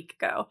insulin a week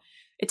ago.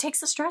 It takes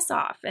the stress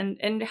off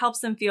and helps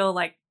them feel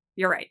like,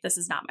 you're right, this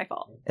is not my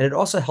fault. And it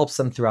also helps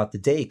them throughout the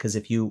day, because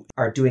if you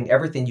are doing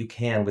everything you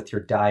can with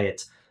your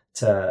diet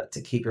to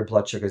keep your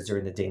blood sugars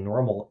during the day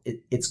normal,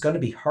 it's going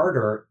to be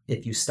harder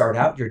if you start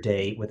out your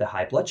day with a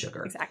high blood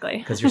sugar. Exactly.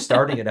 Because you're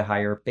starting at a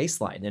higher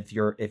baseline.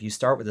 If you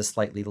start with a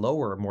slightly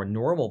lower, more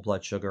normal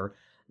blood sugar,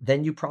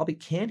 then you probably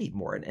can eat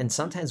more. And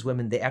sometimes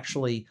women,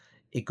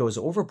 it goes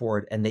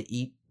overboard and they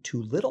eat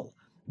too little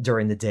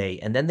during the day.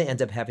 And then they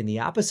end up having the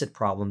opposite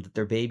problem, that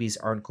their babies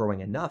aren't growing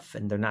enough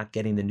and they're not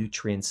getting the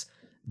nutrients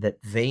that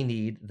they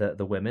need,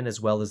 the women as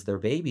well as their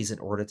babies, in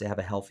order to have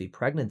a healthy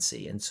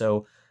pregnancy. And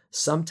so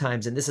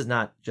sometimes, and this is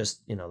not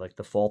just, like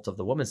the fault of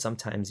the woman,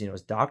 sometimes,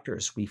 as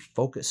doctors, we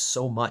focus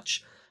so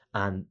much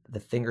on the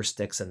finger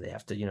sticks and they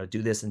have to,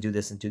 do this and do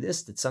this and do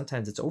this, that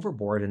sometimes it's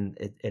overboard and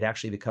it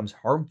actually becomes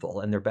harmful.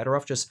 And they're better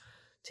off just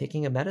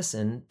taking a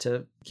medicine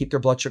to keep their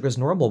blood sugars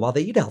normal while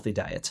they eat a healthy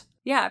diet.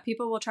 Yeah,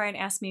 people will try and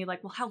ask me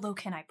like, well, how low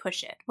can I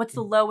push it? What's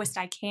the lowest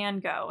I can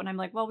go? And I'm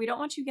like, well, we don't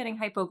want you getting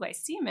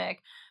hypoglycemic,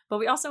 but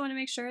we also want to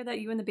make sure that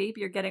you and the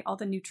baby are getting all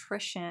the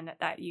nutrition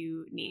that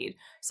you need.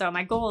 So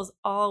my goal is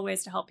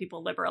always to help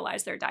people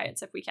liberalize their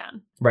diets if we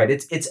can. Right.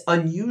 It's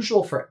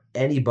unusual for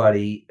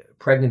anybody,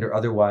 pregnant or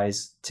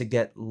otherwise, to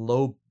get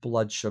low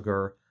blood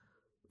sugar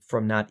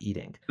from not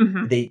eating.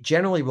 Mm-hmm. They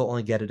generally will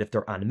only get it if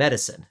they're on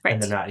medicine Right.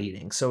 and they're not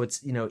eating. So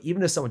it's,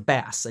 even if someone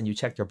fasts and you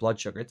check their blood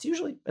sugar, it's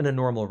usually in a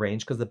normal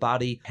range, because the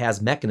body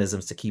has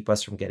mechanisms to keep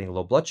us from getting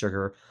low blood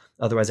sugar.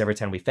 Otherwise, every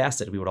time we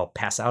fasted, we would all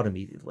pass out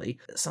immediately.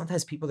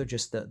 Sometimes people are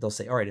just, they'll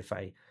say, all right, if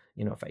I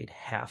eat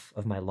half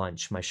of my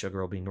lunch, my sugar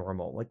will be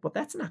normal. Like, well,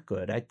 that's not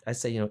good. I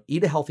say,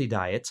 eat a healthy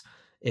diet.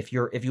 If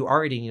you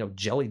are eating,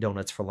 jelly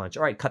donuts for lunch,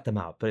 all right, cut them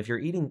out. But if you're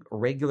eating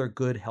regular,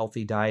 good,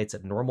 healthy diets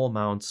at normal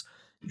amounts,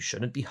 You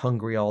shouldn't be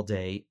hungry all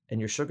day and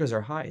your sugars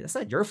are high. That's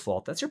not your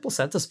fault. That's your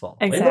placenta's fault.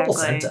 Blame the Exactly.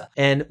 placenta.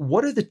 And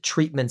what are the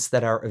treatments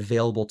that are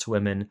available to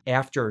women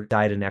after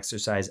diet and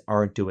exercise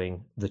aren't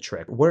doing the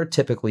trick? What are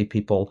typically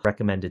people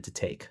recommended to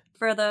take?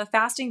 For the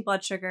fasting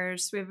blood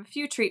sugars, we have a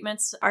few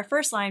treatments. Our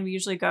first line, we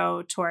usually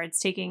go towards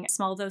taking a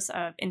small dose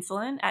of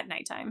insulin at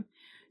nighttime.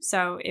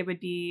 So it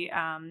would be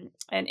an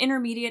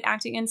intermediate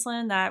acting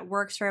insulin that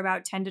works for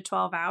about 10 to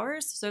 12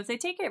 hours. So if they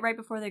take it right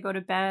before they go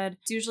to bed,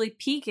 it's usually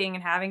peaking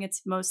and having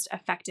its most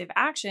effective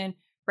action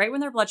right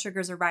when their blood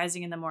sugars are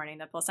rising in the morning.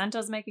 The placenta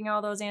is making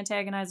all those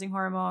antagonizing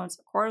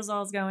hormones,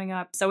 cortisol is going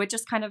up. So it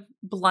just kind of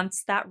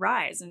blunts that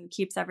rise and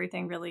keeps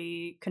everything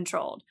really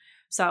controlled.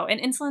 So,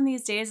 and insulin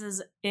these days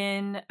is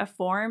in a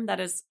form that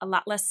is a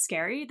lot less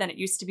scary than it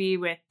used to be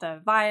with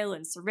the vial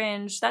and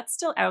syringe. That's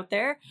still out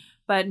there.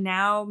 But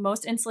now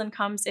most insulin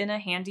comes in a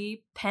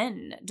handy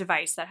pen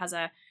device that has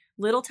a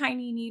little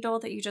tiny needle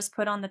that you just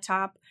put on the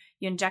top.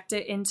 You inject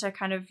it into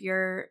kind of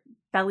your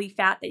belly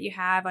fat that you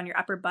have on your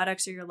upper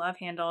buttocks or your love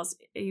handles.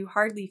 You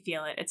hardly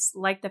feel it. It's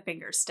like the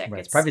finger stick. Right.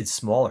 It's probably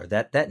smaller.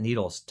 That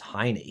needle's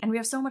tiny. And we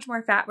have so much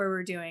more fat where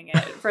we're doing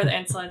it for the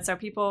insulin. So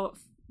people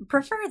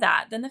prefer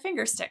that than the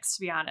finger sticks, to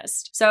be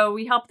honest. So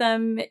we help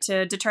them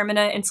to determine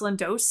an insulin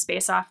dose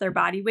based off their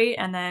body weight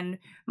and then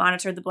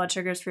monitor the blood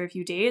sugars for a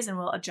few days, and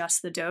we'll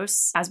adjust the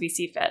dose as we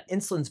see fit.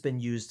 Insulin's been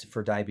used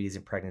for diabetes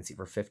and pregnancy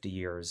for 50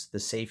 years. The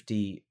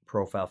safety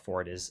profile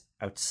for it is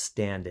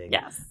outstanding.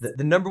 Yes.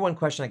 The number one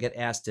question I get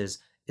asked is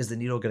the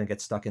needle going to get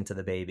stuck into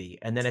the baby?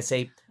 And then I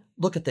say,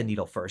 look at the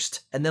needle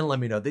first, and then let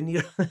me know. The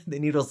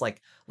needle's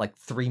like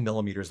 3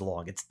 millimeters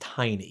long. It's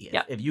tiny.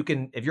 Yep.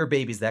 If your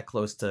baby's that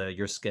close to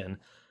your skin,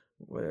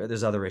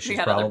 there's other issues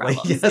probably.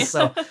 Yes.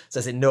 So I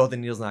say, no, the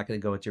needle's not going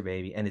to go with your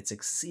baby. And it's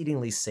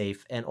exceedingly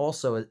safe. And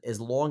also, as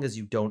long as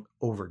you don't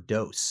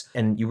overdose,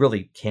 and you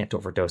really can't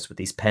overdose with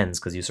these pens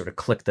because you sort of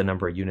click the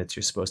number of units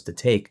you're supposed to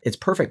take, it's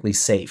perfectly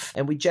safe.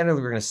 And we're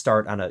going to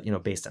start on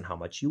based on how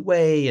much you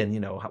weigh and,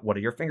 what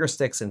are your finger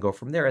sticks and go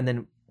from there. And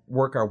then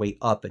work our way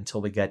up until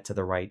we get to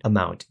the right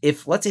amount.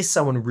 If, let's say,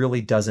 someone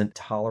really doesn't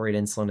tolerate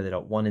insulin or they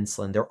don't want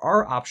insulin, there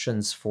are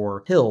options for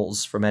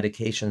pills, for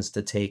medications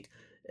to take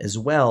as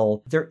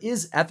well. There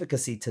is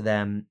efficacy to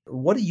them.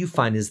 What do you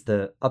find is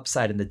the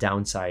upside and the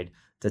downside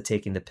to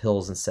taking the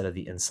pills instead of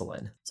the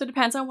insulin? So it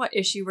depends on what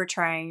issue we're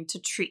trying to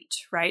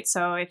treat, right?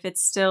 So if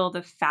it's still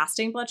the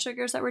fasting blood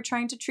sugars that we're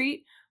trying to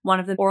treat, one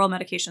of the oral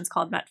medications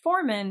called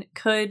metformin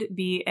could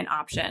be an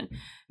option.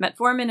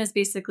 Metformin is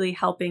basically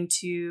helping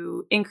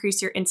to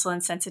increase your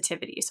insulin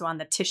sensitivity. So on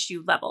the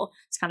tissue level,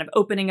 it's kind of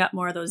opening up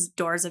more of those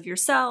doors of your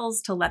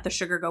cells to let the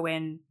sugar go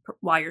in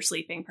while you're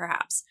sleeping,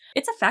 perhaps.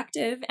 It's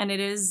effective and it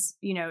is,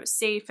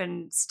 safe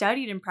and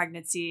studied in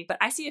pregnancy, but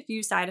I see a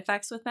few side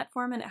effects with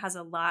metformin. It has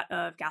a lot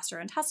of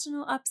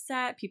gastrointestinal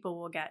upset. People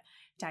will get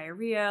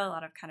diarrhea, a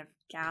lot of kind of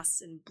gas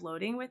and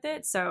bloating with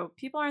it. So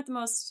people aren't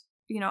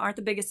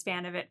the biggest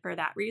fan of it for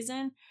that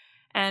reason.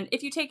 And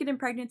if you take it in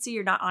pregnancy,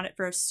 you're not on it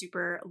for a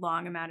super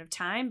long amount of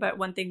time. But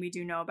one thing we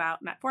do know about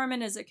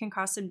metformin is it can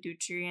cause some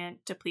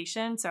nutrient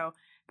depletion. So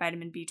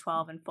vitamin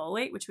B12 and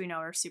folate, which we know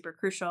are super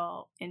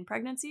crucial in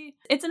pregnancy.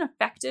 It's an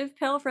effective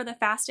pill for the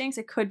fasting.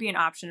 So it could be an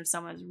option if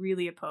someone's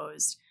really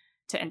opposed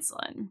to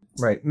insulin.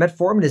 Right.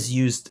 Metformin is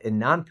used in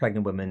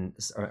non-pregnant women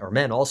or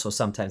men also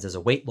sometimes as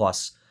a weight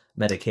loss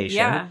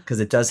medication because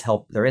it does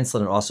help their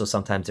insulin. And also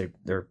sometimes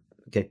they're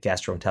get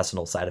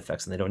gastrointestinal side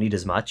effects and they don't eat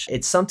as much.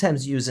 It's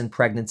sometimes used in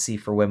pregnancy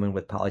for women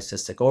with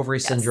polycystic ovary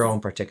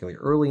syndrome, particularly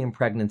early in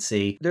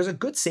pregnancy. There's a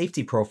good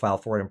safety profile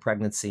for it in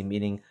pregnancy,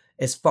 meaning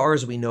as far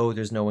as we know,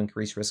 there's no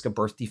increased risk of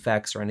birth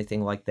defects or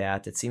anything like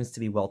that. It seems to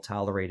be well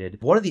tolerated.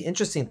 One of the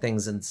interesting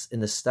things in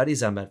the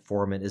studies on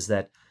metformin is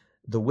that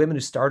the women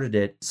who started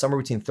it,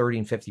 somewhere between 30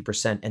 and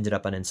 50% ended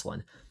up on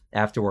insulin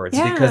afterwards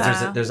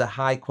because there's a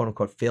high quote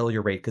unquote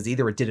failure rate because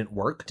either it didn't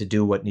work to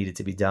do what needed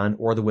to be done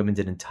or the women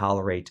didn't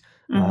tolerate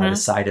the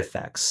side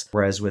effects.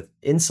 Whereas with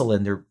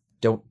insulin, there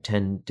don't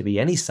tend to be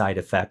any side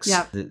effects.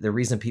 Yep. The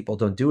reason people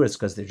don't do it is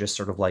because they're just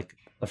sort of like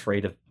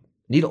afraid of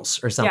needles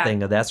or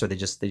something of that sort. They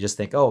just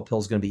think, oh, a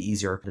pill's going to be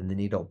easier than the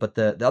needle. But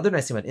the other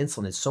nice thing about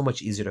insulin is so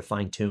much easier to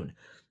fine tune.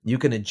 You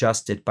can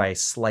adjust it by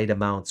slight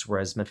amounts,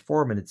 whereas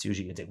metformin, it's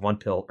usually you can take 1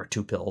 pill or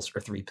 2 pills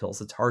or 3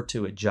 pills. It's hard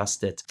to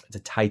adjust it, to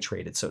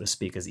titrate it, so to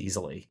speak, as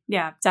easily.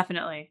 Yeah,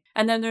 definitely.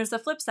 And then there's the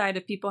flip side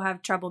if people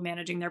have trouble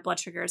managing their blood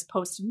sugars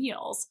post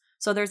meals.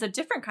 So there's a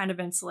different kind of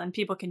insulin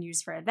people can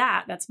use for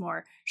that. That's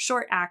more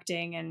short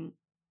acting and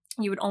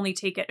you would only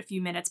take it a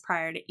few minutes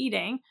prior to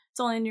eating. It's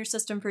only in your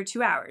system for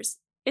 2 hours.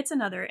 It's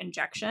another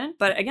injection,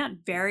 but again,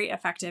 very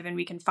effective and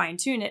we can fine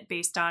tune it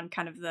based on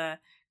kind of the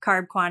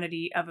carb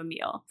quantity of a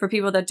meal. For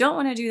people that don't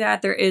want to do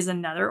that, there is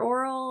another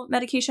oral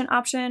medication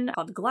option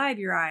called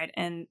glyburide.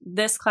 And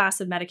this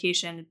class of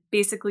medication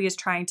basically is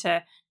trying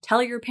to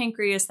tell your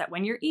pancreas that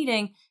when you're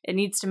eating, it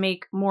needs to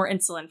make more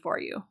insulin for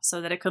you so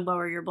that it could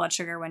lower your blood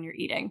sugar when you're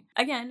eating.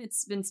 Again,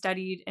 it's been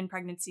studied in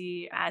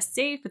pregnancy as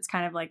safe. It's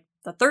kind of like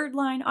the third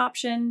line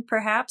option,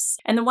 perhaps.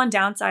 And the one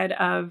downside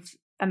of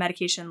a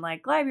medication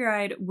like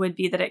glyburide would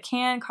be that it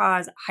can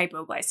cause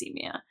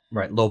hypoglycemia.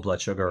 Right, low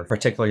blood sugar,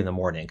 particularly in the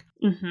morning.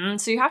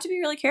 So you have to be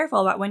really careful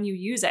about when you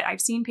use it.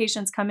 I've seen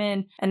patients come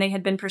in and they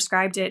had been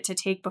prescribed it to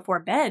take before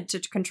bed to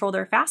control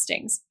their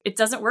fastings. It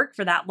doesn't work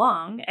for that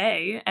long,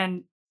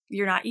 and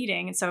you're not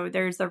eating. And so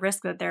there's the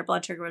risk that their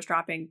blood sugar was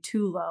dropping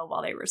too low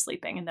while they were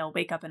sleeping, and they'll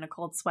wake up in a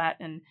cold sweat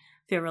and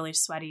feel really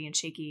sweaty and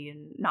shaky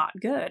and not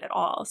good at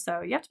all.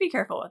 So you have to be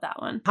careful with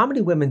that one. How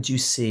many women do you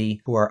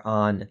see who are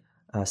on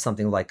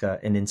something like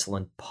an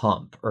insulin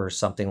pump or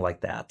something like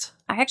that?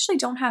 I actually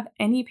don't have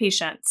any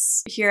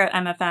patients here at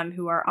MFM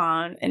who are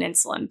on an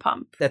insulin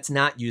pump. That's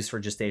not used for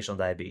gestational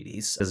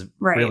diabetes, because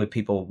really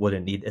people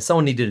wouldn't need, if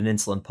someone needed an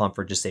insulin pump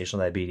for gestational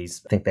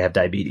diabetes, I think they have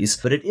diabetes.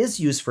 But it is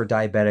used for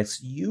diabetics,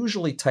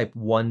 usually type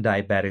 1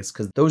 diabetics,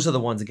 because those are the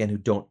ones, again, who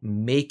don't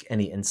make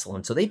any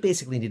insulin. So they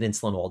basically need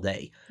insulin all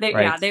day. Right?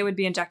 Yeah, they would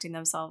be injecting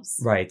themselves.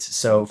 Right.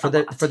 So for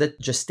the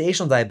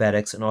gestational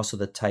diabetics and also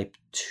the type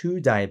 2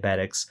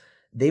 diabetics,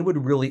 they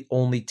would really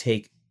only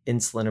take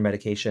insulin or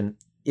medication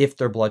if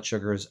their blood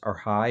sugars are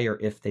high or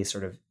if they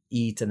sort of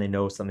eat and they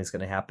know something's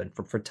going to happen.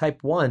 For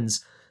type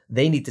 1s,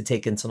 they need to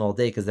take insulin all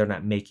day because they're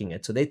not making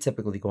it. So they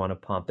typically go on a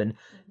pump. And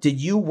did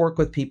you work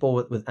with people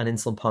with on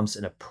insulin pumps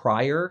in a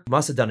prior? You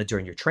must have done it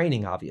during your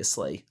training,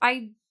 obviously.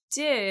 I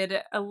did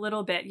a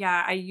little bit.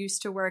 Yeah, I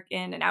used to work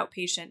in an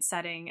outpatient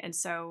setting. And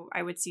so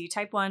I would see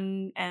type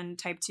 1 and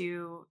type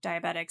 2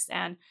 diabetics.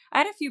 And I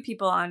had a few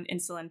people on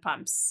insulin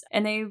pumps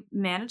and they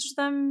managed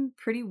them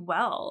pretty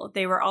well.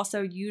 They were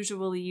also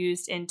usually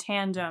used in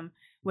tandem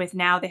with,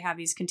 now they have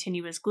these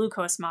continuous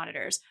glucose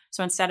monitors.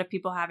 So instead of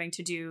people having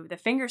to do the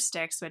finger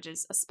sticks, which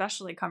is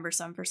especially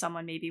cumbersome for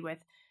someone maybe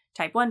with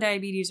type 1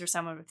 diabetes or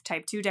someone with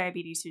type 2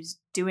 diabetes who's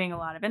doing a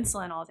lot of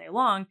insulin all day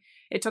long,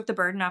 it took the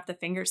burden off the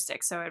finger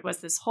stick. So it was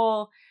this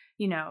whole,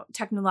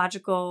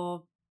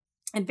 technological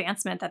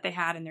advancement that they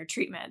had in their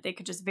treatment. They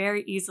could just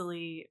very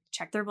easily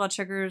check their blood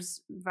sugars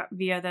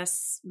via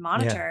this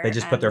monitor. Yeah, they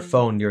just put their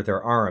phone near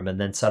their arm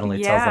and then suddenly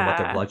it tells them what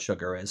their blood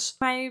sugar is.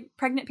 My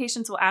pregnant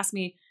patients will ask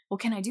me, well,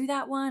 can I do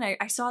that one?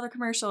 I saw the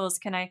commercials.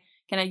 Can I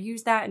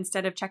use that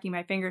instead of checking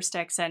my finger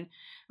sticks? And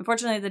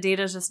unfortunately, the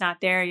data is just not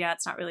there yet.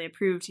 It's not really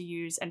approved to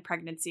use in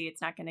pregnancy.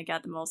 It's not going to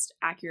get the most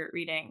accurate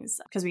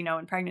readings because we know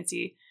in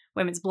pregnancy,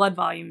 women's blood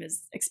volume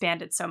is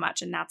expanded so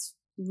much. And that's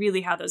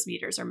really how those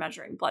meters are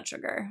measuring blood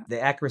sugar.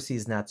 The accuracy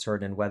is not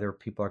certain. Whether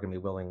people are going to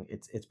be willing,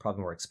 it's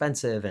probably more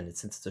expensive. And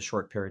since it's a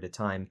short period of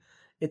time,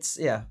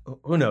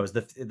 who knows?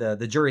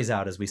 The jury's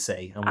out, as we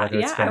say, on whether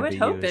it's going to be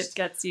used. I would hope it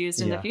gets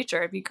used in the future.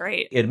 It'd be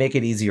great. It'd make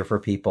it easier for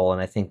people,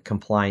 and I think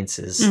compliance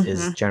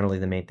is generally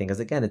the main thing. Because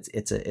again,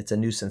 it's a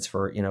nuisance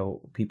for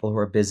people who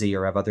are busy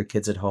or have other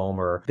kids at home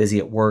or busy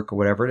at work or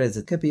whatever it is.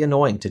 It could be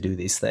annoying to do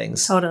these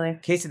things. Totally,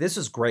 Casey, this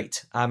was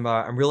great. I'm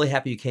really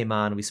happy you came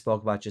on. We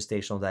spoke about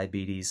gestational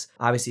diabetes.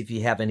 Obviously, if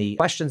you have any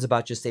questions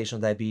about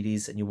gestational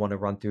diabetes and you want to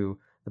run through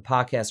the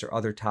podcast or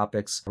other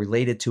topics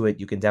related to it,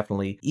 you can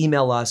definitely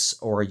email us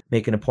or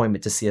make an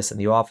appointment to see us in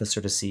the office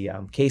or to see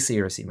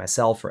Casey or see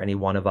myself or any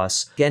one of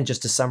us. Again,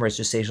 just to summarize,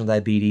 gestational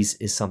diabetes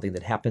is something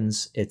that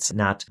happens. It's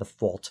not the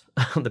fault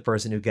of the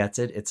person who gets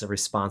it. It's a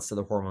response to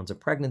the hormones of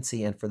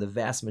pregnancy. And for the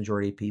vast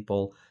majority of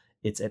people,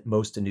 it's at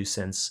most a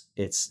nuisance.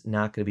 It's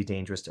not going to be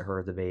dangerous to her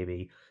or the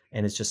baby.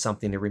 And it's just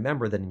something to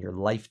remember that in your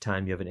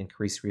lifetime, you have an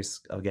increased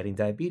risk of getting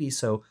diabetes.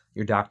 So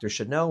your doctor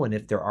should know. And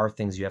if there are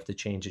things you have to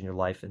change in your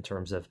life in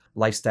terms of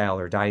lifestyle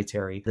or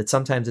dietary, that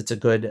sometimes it's a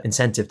good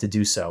incentive to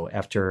do so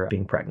after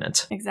being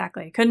pregnant.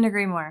 Exactly. Couldn't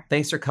agree more.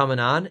 Thanks for coming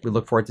on. We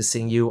look forward to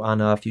seeing you on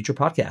a future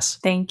podcast.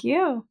 Thank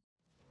you.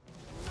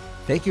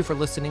 Thank you for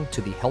listening to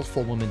the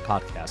Healthful Woman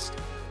podcast.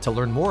 To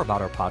learn more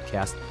about our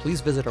podcast,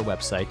 please visit our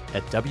website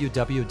at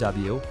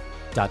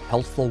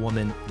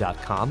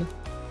www.healthfulwoman.com.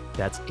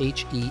 That's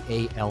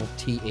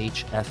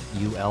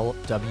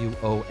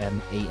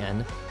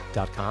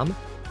HEALTHFULWOMAN.com.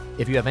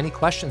 If you have any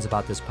questions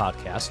about this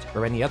podcast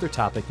or any other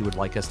topic you would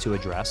like us to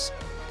address,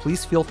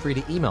 please feel free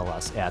to email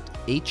us at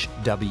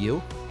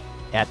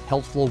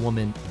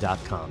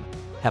hw@healthfulwoman.com.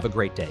 Have a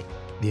great day.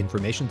 The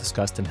information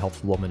discussed in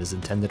Healthful Woman is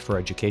intended for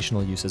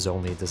educational uses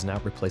only and does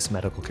not replace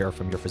medical care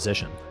from your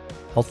physician.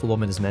 Healthful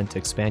Woman is meant to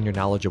expand your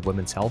knowledge of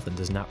women's health and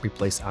does not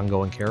replace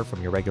ongoing care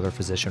from your regular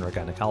physician or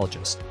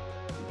gynecologist.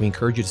 We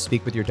encourage you to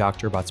speak with your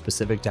doctor about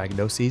specific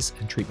diagnoses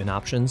and treatment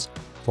options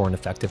for an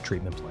effective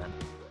treatment plan.